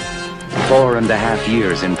 4.5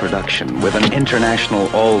 years in production with an international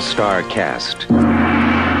all-star cast.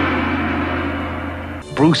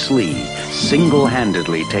 Bruce Lee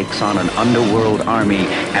single-handedly takes on an underworld army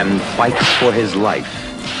and fights for his life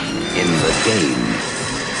in the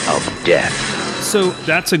game of death. So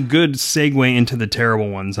that's a good segue into the terrible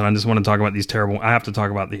ones, and I just want to talk about these terrible. I have to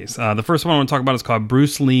talk about these. The first one I want to talk about is called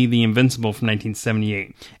Bruce Lee: The Invincible from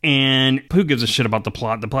 1978. And who gives a shit about the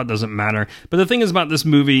plot? The plot doesn't matter. But the thing is about this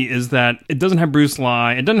movie is that it doesn't have Bruce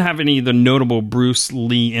Lee. It doesn't have any of the notable Bruce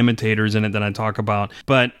Lee imitators in it that I talk about.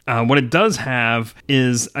 But what it does have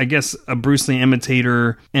is, I guess, a Bruce Lee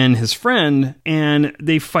imitator and his friend, and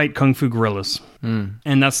they fight Kung Fu gorillas.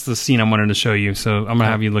 And that's the scene I wanted to show you. So I'm going to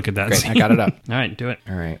have you look at that Great, scene. I got it up. All right, do it.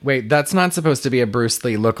 All right. Wait, that's not supposed to be a Bruce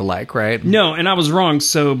Lee lookalike, right? No, and I was wrong.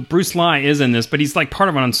 So Bruce Lee is in this, but he's like part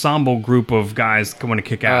of an ensemble group of guys going to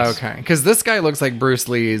kick ass. Okay. Because this guy looks like Bruce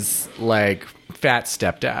Lee's, like, fat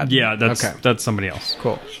stepdad. Yeah, that's somebody else.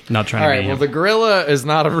 Cool. Not trying All to right, be well, him. the gorilla is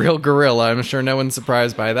not a real gorilla. I'm sure no one's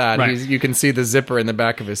surprised by that. Right. You can see the zipper in the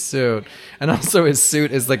back of his suit. And also his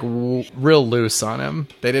suit is, like, real loose on him.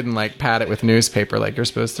 They didn't, like, pad it with newspaper like you're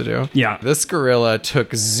supposed to do. Yeah. This gorilla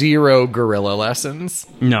took 0 gorilla lessons.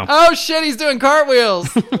 No. Oh, shit, he's doing cartwheels.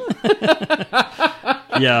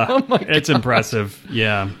 Yeah, Oh it's impressive.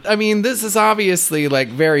 Yeah. I mean, this is obviously, like,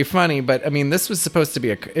 very funny, but, I mean, this was supposed to be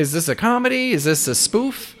is this a comedy? Is this a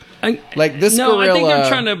spoof? Like, this no, gorilla... I think they're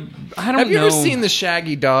trying to... I don't know. Have you ever seen the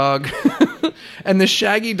Shaggy Dog? And the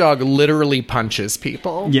Shaggy Dog literally punches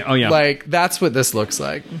people. Yeah, oh yeah. Like, that's what this looks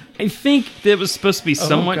like. I think that was supposed to be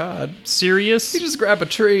somewhat God. serious. You just grab a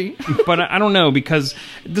tree. But I don't know, because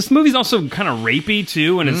this movie's also kind of rapey,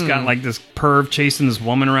 too, and it's got, like, this perv chasing this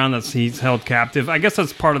woman around that he's held captive. I guess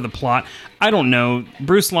that's part of the plot. I don't know.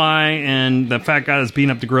 Bruce Lee and the fat guy that's beating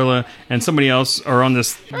up the gorilla and somebody else are on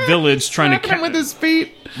this village trying to him with his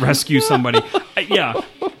feet. rescue somebody. Yeah.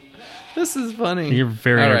 This is funny. You're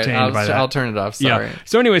very entertained by that. I'll turn it off. Sorry. Yeah.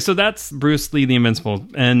 So anyway, so that's Bruce Lee, the Invincible,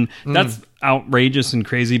 and that's outrageous and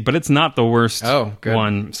crazy, but it's not the worst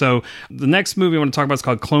one. So the next movie I want to talk about is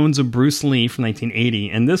called Clones of Bruce Lee from 1980,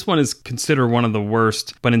 and this one is considered one of the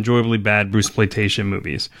worst but enjoyably bad Bruceploitation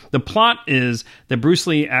movies. The plot is that Bruce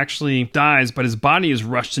Lee actually dies, but his body is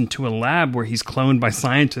rushed into a lab where he's cloned by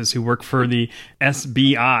scientists who work for the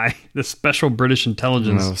SBI, the Special British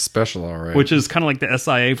Intelligence. No, special, all right. Which is kind of like the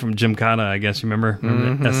SIA from Jim Cotta, I guess. You remember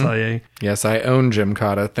the SIA? Yes, I own Jim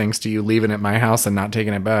Cotta, thanks to you leaving it at my house and not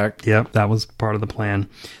taking it back. Yep, that was part of the plan.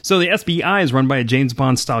 So the SBI is run by a James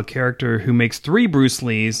Bond-style character who makes 3 Bruce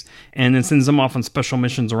Lees and then sends them off on special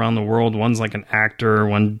missions around the world. One's like an actor,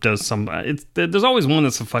 one does some... there's always one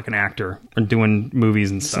that's a fucking actor and doing movies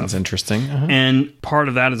and stuff. Sounds interesting. And part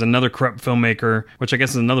of that is another corrupt filmmaker, which I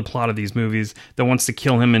guess is another plot of these movies, that wants to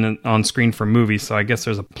kill him on screen for movies. So I guess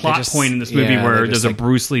there's a plot point in this movie where there's a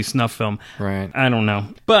Bruce Lee snuff film. Right. I don't know.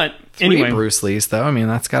 But 3 anyway, Bruce Lees, though. I mean,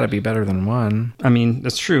 that's got to be better than 1. I mean,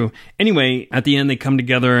 that's true. Anyway, at the end, they come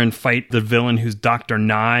together and fight the villain who's Dr.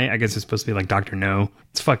 Nye. I guess it's supposed to be like Dr. No.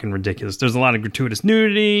 It's fucking ridiculous. There's a lot of gratuitous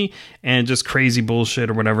nudity and just crazy bullshit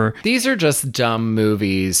or whatever. These are just dumb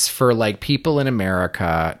movies for, like, people in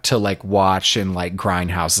America to, like, watch in, like,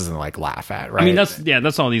 grindhouses and, like, laugh at, right? I mean,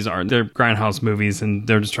 that's all these are. They're grindhouse movies, and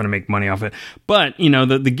they're just trying to make money off it. But, you know,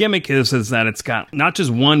 the gimmick is that it's got not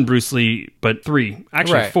just 1 Bruce Lee, but 3.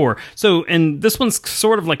 Actually, 4. So, and this one's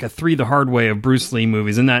sort of like a 3 the Hard Way of Bruce Lee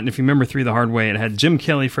movies. In that, and if you remember 3 the Hard Way, it had Jim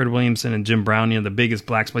Kelly, Fred Williamson, and Jim Brown, the biggest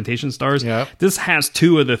blaxploitation stars. Yep. This has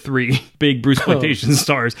 2 of the 3 big Bruceploitation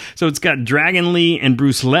stars. So it's got Dragon Lee and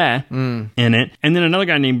Bruce Lee in it. And then another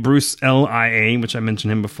guy named Bruce Lia, which I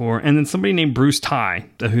mentioned him before. And then somebody named Bruce Tai,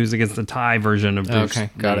 who's against the Thai version of Bruce. Okay,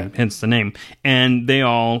 got it. Hence the name. And they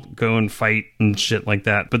all go and fight and shit like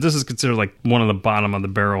that. But this is considered like one of the bottom of the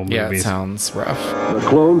barrel movies. Yeah, it sounds rough. The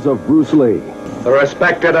Clones of Bruce Lee. The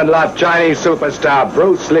respected and loved Chinese superstar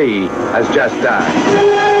Bruce Lee has just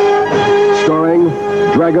died. Starring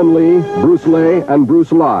Dragon Lee, Bruce Lee, and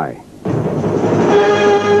Bruce Lee.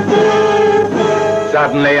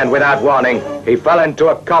 Suddenly and without warning, he fell into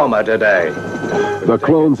a coma today. The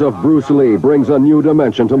Clones of Bruce Lee brings a new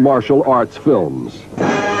dimension to martial arts films.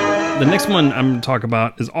 The next one I'm going to talk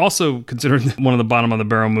about is also considered one of the bottom of the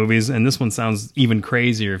barrel movies, and this one sounds even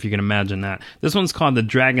crazier if you can imagine that. This one's called The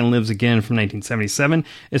Dragon Lives Again from 1977.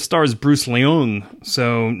 It stars Bruce Leung,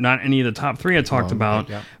 so not any of the top 3 I talked about.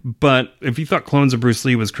 yeah. But if you thought Clones of Bruce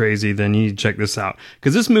Lee was crazy, then you need to check this out.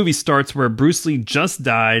 Because this movie starts where Bruce Lee just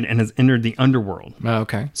died and has entered the underworld. Oh,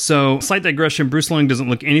 okay. So, slight digression, Bruce Leung doesn't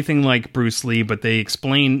look anything like Bruce Lee, but they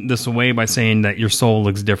explain this away by saying that your soul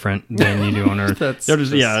looks different than you do on Earth. They're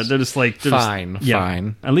just just like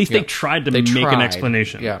Fine. At least Yeah. they tried to They make an tried.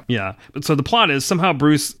 explanation. Yeah. But so the plot is somehow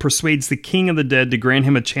Bruce persuades the king of the dead to grant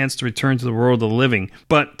him a chance to return to the world of the living.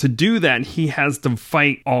 But to do that, he has to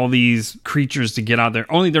fight all these creatures to get out there.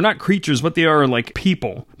 Only they're not creatures, what they are like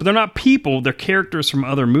people. But they're not people, they're characters from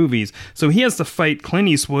other movies. So he has to fight Clint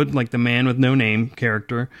Eastwood, like the man with no name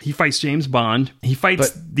character. He fights James Bond. He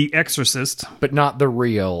fights the Exorcist. But not the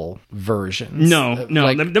real versions. No.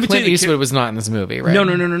 Like, Let me tell Clint you the Eastwood was not in this movie, right? No. As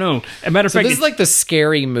a matter of So fact, this is like the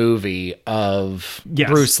scary movie of Yes.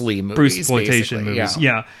 Bruce Lee movies. Bruce exploitation basically. movies.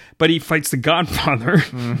 Yeah. But he fights the Godfather.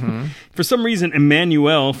 For some reason,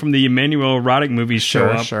 Emmanuel from the Emmanuel erotic movies show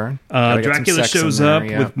up. Sure. Gotta get some Dracula sex in shows there, up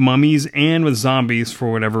yeah. with mummies and with zombies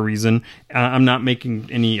for whatever reason. I'm not making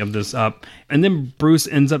any of this up. And then Bruce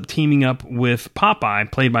ends up teaming up with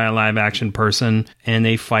Popeye, played by a live action person, and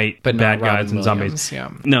they fight But bad not guys Robin and Williams, zombies. yeah.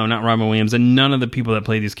 No, not Robin Williams, and none of the people that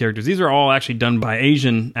play these characters. These are all actually done by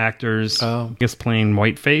Asian actors. Oh. I guess playing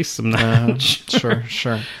whiteface. I'm not sure.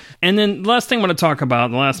 Sure. And then the last thing I want to talk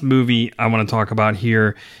about, the last movie I want to talk about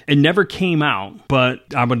here, it never came out, but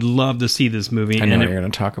I would love to see this movie. I know and what you're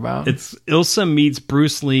going to talk about. It's Ilsa meets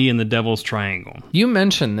Bruce Lee in the Devil's Triangle. You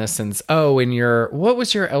mentioned this since, in your, what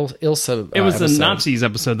was your Ilsa It was episode? the Nazis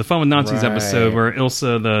episode, the Fun with Nazis Right. episode, where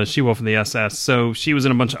Ilsa, the she-wolf of the SS, so she was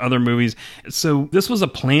in a bunch of other movies. So this was a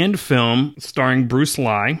planned film starring Bruce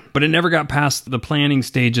Lee, but it never got past the planning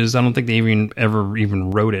stages. I don't think they ever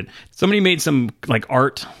wrote it. Somebody made some like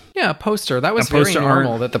art. Yeah, a poster. That was A poster very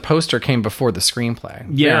normal art. that the poster came before the screenplay.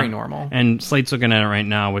 Yeah. Very normal. And Slate's looking at it right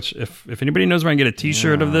now, which if anybody knows where I can get a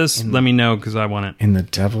t-shirt of this, let me know because I want it. In the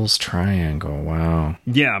Devil's Triangle. Wow.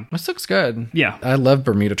 Yeah. This looks good. Yeah. I love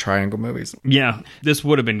Bermuda Triangle movies. Yeah, this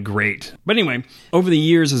would have been great. But anyway, over the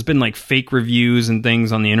years, there's been like fake reviews and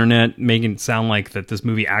things on the internet making it sound like that this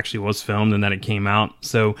movie actually was filmed and that it came out.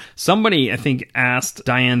 So somebody, I think, asked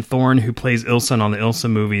Diane Thorne, who plays Ilsa in all the Ilsa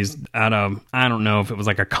movies, at a, I don't know if it was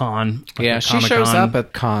like a con. Like Yeah, a she shows Comic-Con. up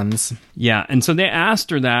at cons. Yeah, and so they asked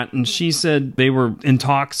her that, and she said they were in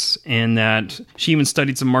talks and that she even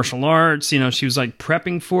studied some martial arts. You know, she was like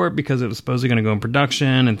prepping for it because it was supposedly going to go in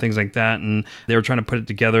production and things like that, and they were trying to put it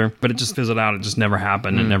together, but it just fizzled out. It just never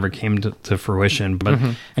happened. It never came to fruition, but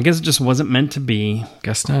I guess it just wasn't meant to be.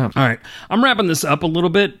 Guess not. All right, I'm wrapping this up a little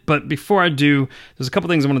bit, but before I do, there's a couple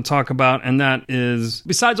things I want to talk about, and that is,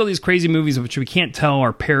 besides all these crazy movies which we can't tell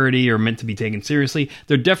are parody or meant to be taken seriously,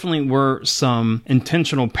 there definitely were some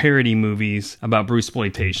intentional parody movies about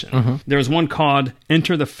Bruceploitation. There was one called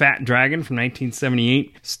Enter the Fat Dragon from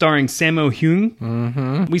 1978, starring Sammo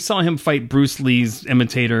Hung. We saw him fight Bruce Lee's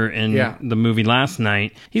imitator in the movie last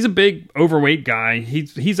night. He's a big, overweight guy.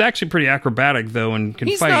 He's actually pretty acrobatic, though, and can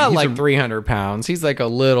He's fight. not He's like a- 300 pounds. He's like a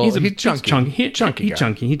little. He's chunky. He's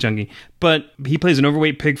chunky. He's chunky. But he plays an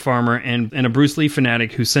overweight pig farmer and a Bruce Lee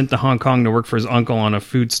fanatic who's sent to Hong Kong to work for his uncle on a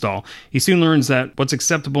food stall. He soon learns that what's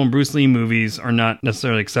acceptable in Bruce Lee movies are not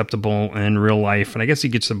necessarily acceptable in real life. And I guess he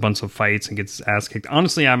gets a bunch of fights and gets his ass kicked.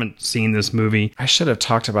 Honestly, I haven't seen this movie. I should have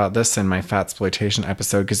talked about this in my Fatsploitation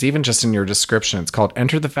episode, because even just in your description, it's called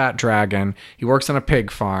Enter the Fat Dragon. He works on a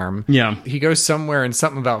pig farm. Yeah. He goes somewhere and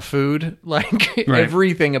something about food. Like Right.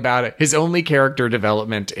 everything about it. His only character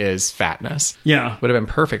development is fatness. Yeah. Would have been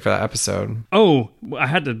perfect for that episode. Oh, I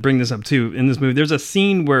had to bring this up too. In this movie, there's a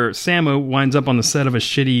scene where Sammo winds up on the set of a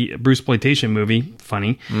shitty Bruceploitation movie.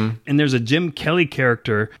 Funny. And there's a Jim Kelly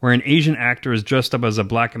character where an Asian actor is dressed up as a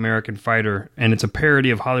black American fighter. And it's a parody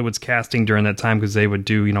of Hollywood's casting during that time because they would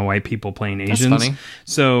do, white people playing Asians. funny.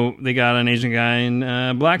 So they got an Asian guy in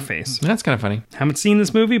blackface. That's kind of funny. Haven't seen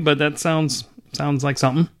this movie, but that sounds like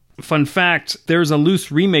something. Fun fact, there's a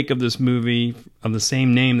loose remake of this movie of the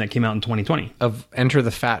same name that came out in 2020. Of Enter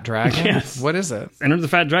the Fat Dragon? Yes. What is it? Enter the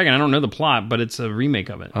Fat Dragon. I don't know the plot, but it's a remake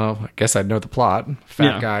of it. Oh, I guess I'd know the plot. Fat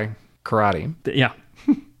Yeah. guy, karate. Yeah.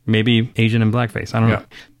 Maybe Asian and blackface. I don't know.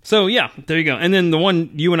 So, yeah, there you go. And then the one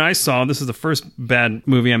you and I saw, this is the first bad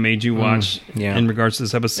movie I made you watch in regards to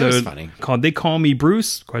this episode. It was funny. Called They Call Me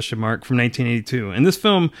Bruce, ? From 1982. And this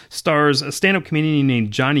film stars a stand-up comedian named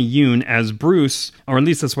Johnny Yoon as Bruce, or at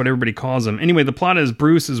least that's what everybody calls him. Anyway, the plot is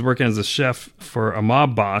Bruce is working as a chef for a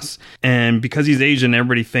mob boss, and because he's Asian,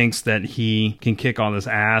 everybody thinks that he can kick all this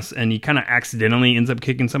ass, and he kind of accidentally ends up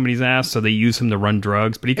kicking somebody's ass, so they use him to run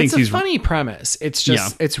drugs, but he thinks It's a he's... funny premise. It's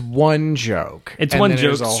just, it's one joke. It's And one then joke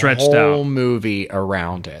there's a stretched whole out. movie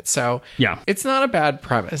around it. So Yeah. it's not a bad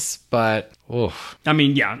premise, but oof. I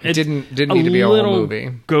mean, yeah. It didn't need to be a whole little movie.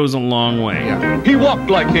 Goes a long way. He walked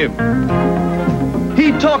like him.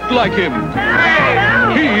 He talked like him.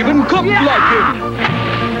 He even cooked like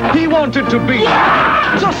him. He wanted to be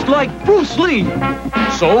just like Bruce Lee.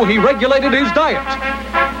 So he regulated his diet,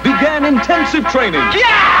 began intensive training,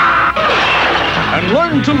 and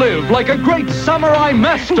learned to live like a great samurai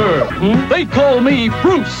master. They call me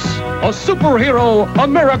Bruce, a superhero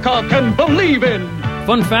America can believe in.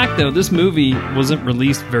 Fun fact, though, this movie wasn't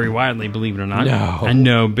released very widely, believe it or not. No. I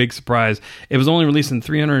know, big surprise. It was only released in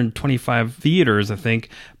 325 theaters, I think,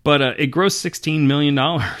 but it grossed $16 million.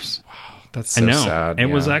 That's so I know. sad. It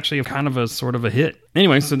was actually kind of a sort of a hit.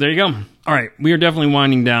 Anyway, so there you go. All right, we are definitely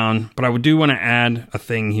winding down, but I do want to add a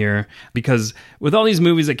thing here, because with all these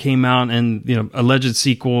movies that came out and, you know, alleged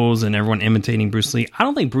sequels and everyone imitating Bruce Lee, I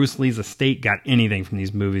don't think Bruce Lee's estate got anything from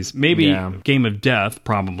these movies. Maybe Game of Death,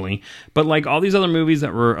 probably, but like all these other movies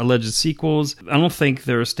that were alleged sequels, I don't think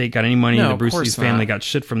their estate got any money. No, and the of Bruce course Lee's family not. got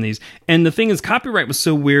shit from these. And the thing is, copyright was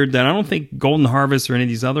so weird that I don't think Golden Harvest or any of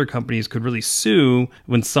these other companies could really sue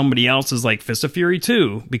when somebody else is like Fist of Fury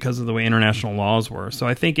 2 because of the way international laws were. So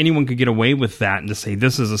I think anyone could get away with that and to say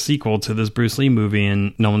this is a sequel to this Bruce Lee movie,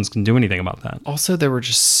 and no one's can do anything about that. Also, there were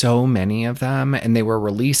just so many of them, and they were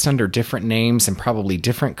released under different names and probably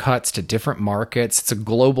different cuts to different markets. It's a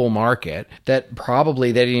global market that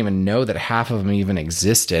probably they didn't even know that half of them even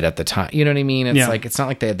existed at the time. You know what I mean? It's like, it's not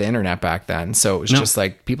like they had the internet back then. So it was just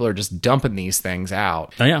like people are just dumping these things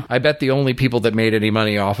out. Oh, yeah. I bet the only people that made any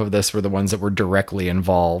money off of this were the ones that were directly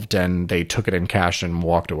involved, and they took it in cash and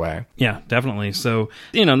walked away. Yeah, definitely. So,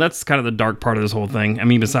 you know, that's kind of the dark part of this whole thing. I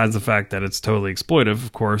mean, besides the fact that it's totally exploitive,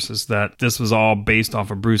 of course, is that this was all based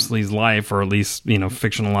off of Bruce Lee's life, or at least, you know,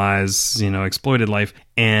 fictionalized, you know, exploited life,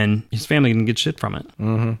 and his family didn't get shit from it.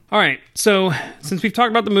 Mm-hmm. All right, so since we've talked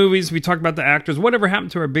about the movies, we talked about the actors, whatever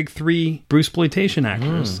happened to our big three Bruceploitation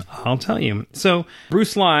actors? I'll tell you. So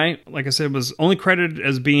Bruce Lee, like I said, was only credited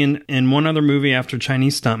as being in one other movie after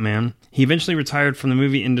Chinese Stuntman. He eventually retired from the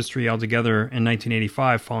movie industry altogether in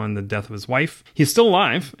 1985 following the death of his wife. He's still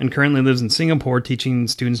alive and currently lives in Singapore teaching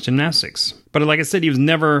students gymnastics. But like I said, he was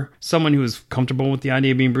never someone who was comfortable with the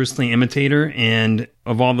idea of being Bruce Lee imitator, and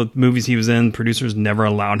of all the movies he was in, producers never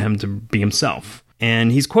allowed him to be himself.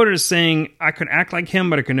 And he's quoted as saying, "I could act like him,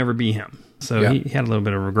 but I could never be him." So he had a little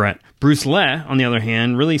bit of regret. Bruce Lee, on the other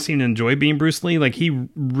hand, really seemed to enjoy being Bruce Lee. Like, he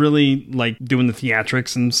really liked doing the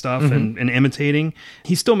theatrics and stuff and imitating.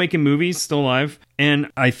 He's still making movies, still alive.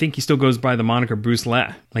 And I think he still goes by the moniker Bruce Lee.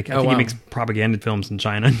 Like, I think he makes propaganda films in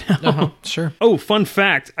China now. Sure. Oh, fun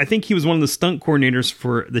fact. I think he was one of the stunt coordinators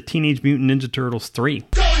for the Teenage Mutant Ninja Turtles 3.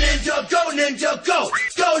 Go Ninja, go Ninja, go!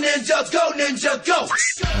 Go Ninja, go Ninja, go!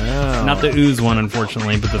 Not the Ooze one,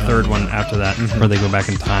 unfortunately, but the third one after that, where they go back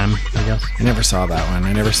in time, I guess. I never saw that one.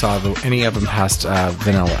 I never saw any of them past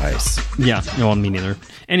Vanilla Ice. Yeah, no, me neither.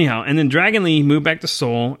 Anyhow, and then Dragon Lee moved back to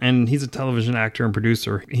Seoul, and he's a television actor and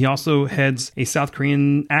producer. He also heads a South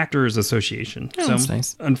Korean Actors Association. Oh, that's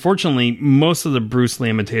nice. Unfortunately, most of the Bruce Lee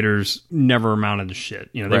imitators never amounted to shit.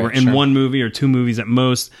 You know, they were in one movie or two movies at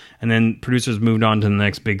most, and then producers moved on to the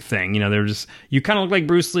next big thing. You know, they were just, you kind of look like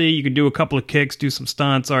Bruce Lee, you could do a couple of kicks, do some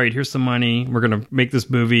stunts. All right, here's some money. We're going to make this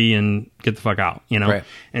movie and get the fuck out, you know? Right.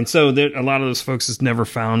 And so a lot of those folks just never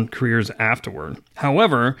found careers afterward.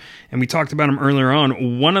 However, and we talked about him earlier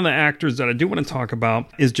on, one of the actors that I do want to talk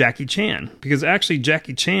about is Jackie Chan. Because actually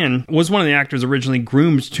Jackie Chan was one of the actors originally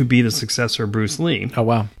groomed to be the successor of Bruce Lee. Oh,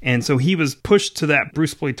 wow. And so he was pushed to that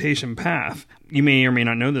Bruceploitation path. You may or may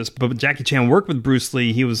not know this, but Jackie Chan worked with Bruce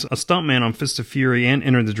Lee. He was a stuntman on Fist of Fury and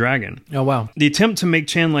Enter the Dragon. Oh, wow. The attempt to make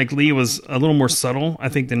Chan like Lee was a little more subtle, I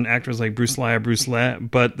think, than actors like Bruce Lee or Bruce Lee,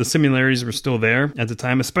 but the similarities were still there at the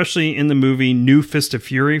time, especially in the movie New Fist of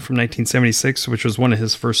Fury from 1976, which was one of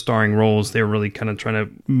his first starring roles. They were really kind of trying to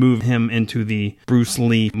move him into the Bruce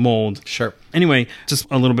Lee mold. Sure. Anyway, just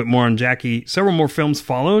a little bit more on Jackie. Several more films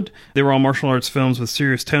followed. They were all martial arts films with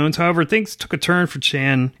serious tones. However, things took a turn for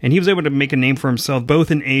Chan, and he was able to make a name for himself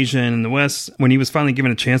both in Asia and in the West when he was finally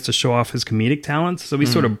given a chance to show off his comedic talents. So he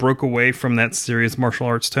sort of broke away from that serious martial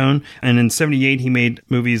arts tone. And in 1978, he made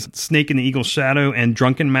movies Snake in the Eagle's Shadow and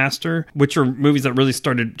Drunken Master, which are movies that really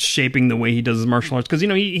started shaping the way he does his martial arts. Because, you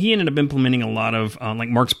know, he ended up implementing a lot of like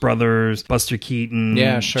Marx Brothers, Buster Keaton,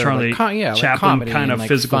 Charlie Chaplin, like kind of like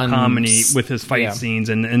physical fun comedy with his fight scenes,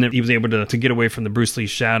 and he was able to get away from the Bruce Lee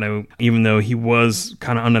shadow, even though he was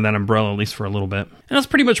kind of under that umbrella, at least for a little bit. And that's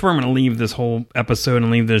pretty much where I'm going to leave this whole episode and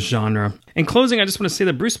leave this genre. In closing, I just want to say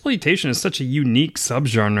that Bruceploitation is such a unique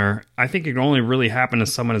subgenre. I think it can only really happen to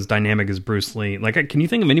someone as dynamic as Bruce Lee. Like, can you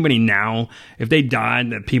think of anybody now, if they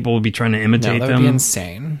died, that people would be trying to imitate that them? would be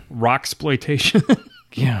insane. Rocksploitation.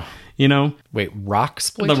 Yeah. You know? Wait,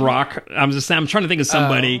 Rocksploitation? The Rock. I'm trying to think of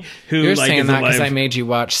somebody who You're like saying is that alive. because I made you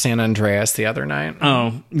watch San Andreas the other night.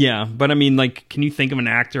 Oh, yeah. But I mean, like, can you think of an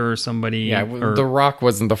actor or somebody? Yeah, or, The Rock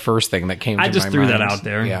wasn't the first thing that came to my mind. I just threw that out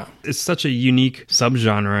there. Yeah. It's such a unique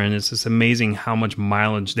subgenre, and it's just amazing how much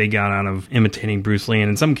mileage they got out of imitating Bruce Lee, and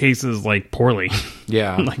in some cases, like, poorly.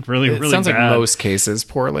 Yeah. Like, really, it really sounds bad. like most cases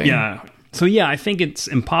poorly. Yeah. So yeah, I think it's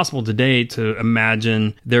impossible today to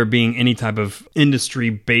imagine there being any type of industry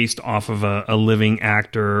based off of a living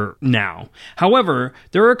actor now. However,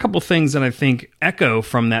 there are a couple things that I think echo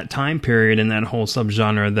from that time period and that whole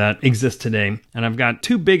subgenre that exists today. And I've got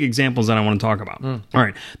two big examples that I want to talk about. All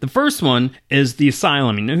right. The first one is The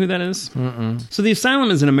Asylum. You know who that is? So The Asylum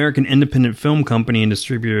is an American independent film company and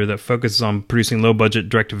distributor that focuses on producing low-budget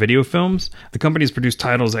direct-to-video films. The company has produced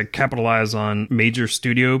titles that capitalize on major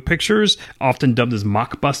studio pictures, often dubbed as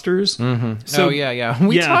mockbusters. So,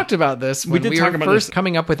 we talked about this when we were first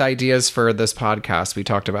coming up with ideas for this podcast. We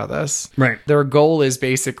talked about this. Right. Their goal is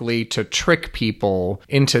basically to trick people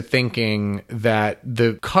into thinking that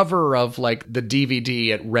the cover of like the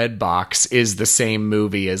DVD at Redbox is the same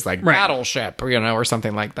movie as like Battleship, or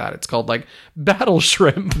something like that. It's called like Battle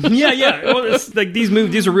Shrimp. yeah. Well, it's like these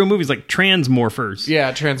are real movies, like Transmorphers.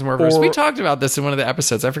 Yeah, Transmorphers. We talked about this in one of the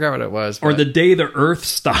episodes. I forgot what it was. Or The Day the Earth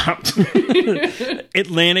Stopped.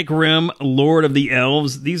 Atlantic Rim, Lord of the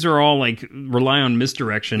Elves. These are all like rely on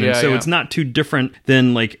misdirection. And so it's not too different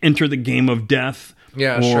than like Enter the Game of Death.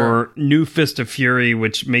 Or New Fist of Fury,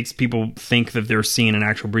 which makes people think that they're seeing an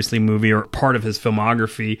actual Bruce Lee movie or part of his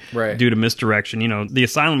filmography due to misdirection. You know, The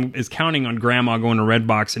Asylum is counting on grandma going to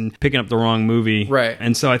Redbox and picking up the wrong movie. Right.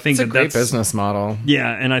 And so I think that's a great business model. Yeah,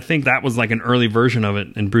 and I think that was like an early version of it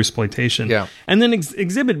in Bruceploitation. Yeah. And then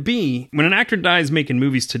Exhibit B, when an actor dies making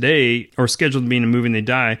movies today or scheduled to be in a movie and they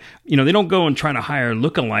die, you know, they don't go and try to hire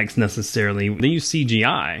lookalikes necessarily. They use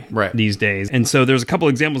CGI these days. And so there's a couple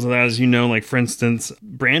examples of that, as you know, like for instance,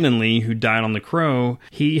 Brandon Lee, who died on The Crow,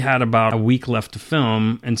 he had about a week left to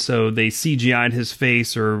film, and so they CGI'd his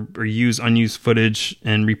face or used unused footage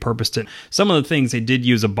and repurposed it. Some of the things they did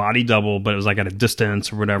use a body double, but it was like at a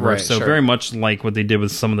distance or whatever. Very much like what they did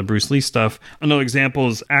with some of the Bruce Lee stuff. Another example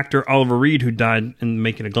is actor Oliver Reed, who died in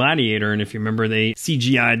making a Gladiator, and if you remember, they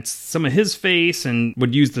CGI'd some of his face and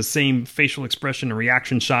would use the same facial expression and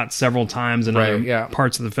reaction shot several times in other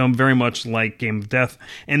parts of the film, very much like Game of Death.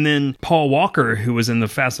 And then Paul Walker, who was in the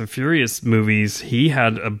Fast and Furious movies, he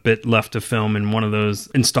had a bit left to film in one of those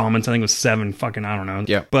installments. I think it was 7, I don't know.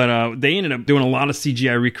 Yeah. But they ended up doing a lot of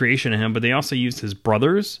CGI recreation of him, but they also used his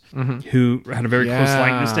brothers, who had a very close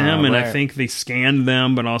likeness to him, and I think they scanned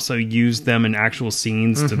them, but also used them in actual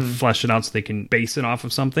scenes to flesh it out so they can base it off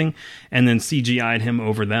of something, and then CGI'd him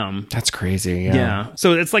over them. That's crazy. Yeah.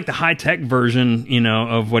 So it's like the high-tech version, you know,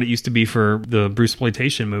 of what it used to be for the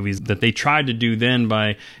Bruceploitation movies that they tried to do then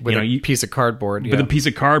by, with a piece of cardboard. With a piece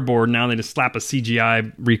of cardboard. Now they just slap a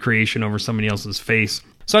CGI recreation over somebody else's face.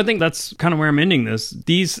 So I think that's kind of where I'm ending this.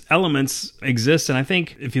 These elements exist, and I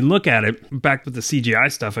think if you look at it, back with the CGI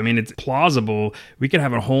stuff, I mean, it's plausible. We could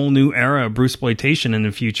have a whole new era of Bruceploitation in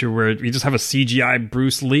the future where you just have a CGI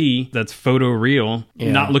Bruce Lee that's photoreal,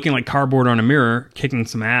 not looking like cardboard on a mirror, kicking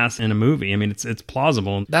some ass in a movie. I mean, it's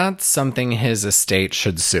plausible. That's something his estate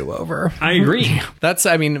should sue over. I agree.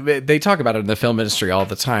 They talk about it in the film industry all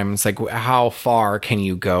the time. It's like, how far can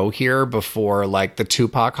you go here before, like, the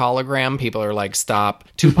Tupac hologram? People are like, stop.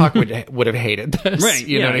 Tupac would have hated this. Right.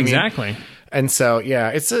 You know what I mean? Exactly. And so, yeah,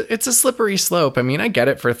 it's a slippery slope. I mean, I get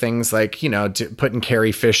it for things like, you know, putting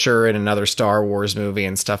Carrie Fisher in another Star Wars movie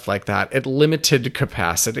and stuff like that at limited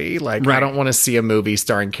capacity. Like, I don't want to see a movie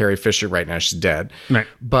starring Carrie Fisher right now. She's dead. Right.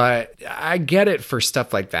 But I get it for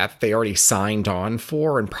stuff like that they already signed on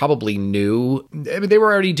for and probably knew. I mean, they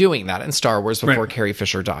were already doing that in Star Wars before Carrie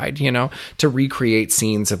Fisher died, you know, to recreate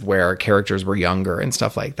scenes of where characters were younger and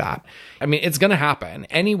stuff like that. I mean, it's going to happen.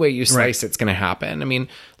 Any way you slice it's going to happen. I mean,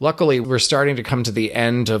 luckily, we're starting to come to the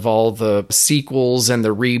end of all the sequels and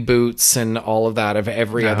the reboots and all of that of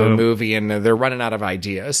every other movie, and they're running out of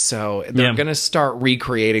ideas. So they're going to start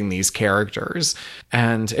recreating these characters,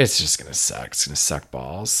 and it's just going to suck. It's going to suck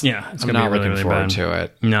balls. Yeah, it's I'm going to be not really, looking really forward bad. to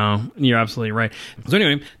it. No, you're absolutely right. So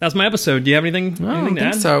anyway, that's my episode. Do you have anything I don't to think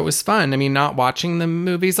add? so. It was fun. I mean, not watching the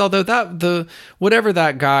movies, although whatever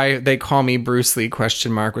that guy they call me Bruce Lee ?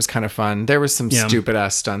 Was kind of fun. There was some stupid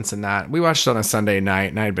ass stunts in that. We watched it on a Sunday night,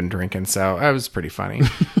 and I had been drinking, so it was pretty funny.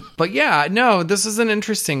 But yeah, no, this is an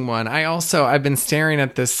interesting one. I've been staring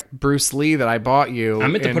at this Bruce Lee that I bought you. I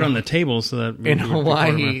meant to put it on the table so that in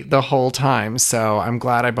Hawaii the whole time. So I'm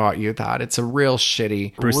glad I bought you that. It's a real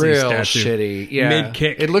shitty, yeah.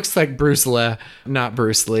 Mid-kick. It looks like Bruce Lee, not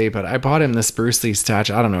Bruce Lee, but I bought him this Bruce Lee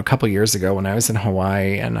statue, I don't know, a couple years ago when I was in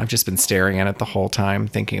Hawaii, and I've just been staring at it the whole time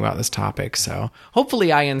thinking about this topic. So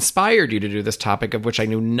hopefully I inspired you to do this topic, of which I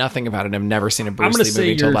knew nothing about it. I've never seen a Bruce Lee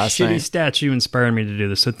movie till last night. I'm going to say your shitty statue inspired me to do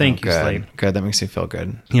this, so thank you, Slade. Good, that makes me feel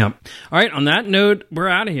good. Yep. All right, on that note, we're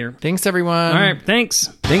out of here. Thanks, everyone. All right, thanks.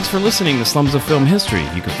 Thanks for listening to Slums of Film History.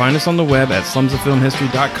 You can find us on the web at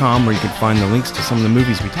slumsoffilmhistory.com, where you can find the links to some of the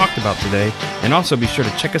movies we talked about today, and also be sure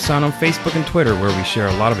to check us out on Facebook and Twitter, where we share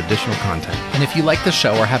a lot of additional content. And if you like the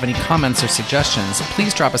show or have any comments or suggestions,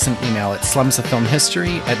 please drop us an email at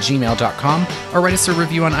slumsoffilmhistory@gmail.com or write us a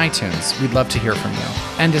review on iTunes. We'd love to hear from you.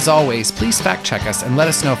 And as always, please fact check us and let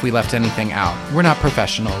us know if we left anything out. We're not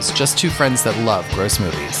professionals, just two friends that love gross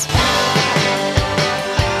movies.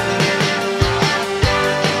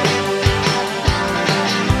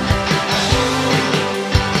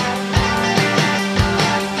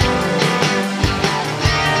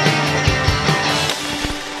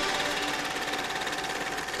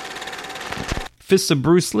 Fists of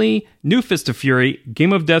Bruce Lee, New Fist of Fury,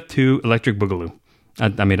 Game of Death 2, Electric Boogaloo.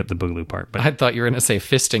 I made up the Boogaloo part. But I thought you were going to say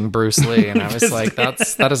fisting Bruce Lee, and I was like, that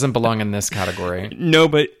doesn't belong in this category. No,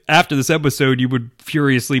 but after this episode, you would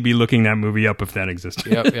furiously be looking that movie up if that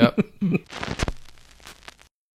existed. Yep.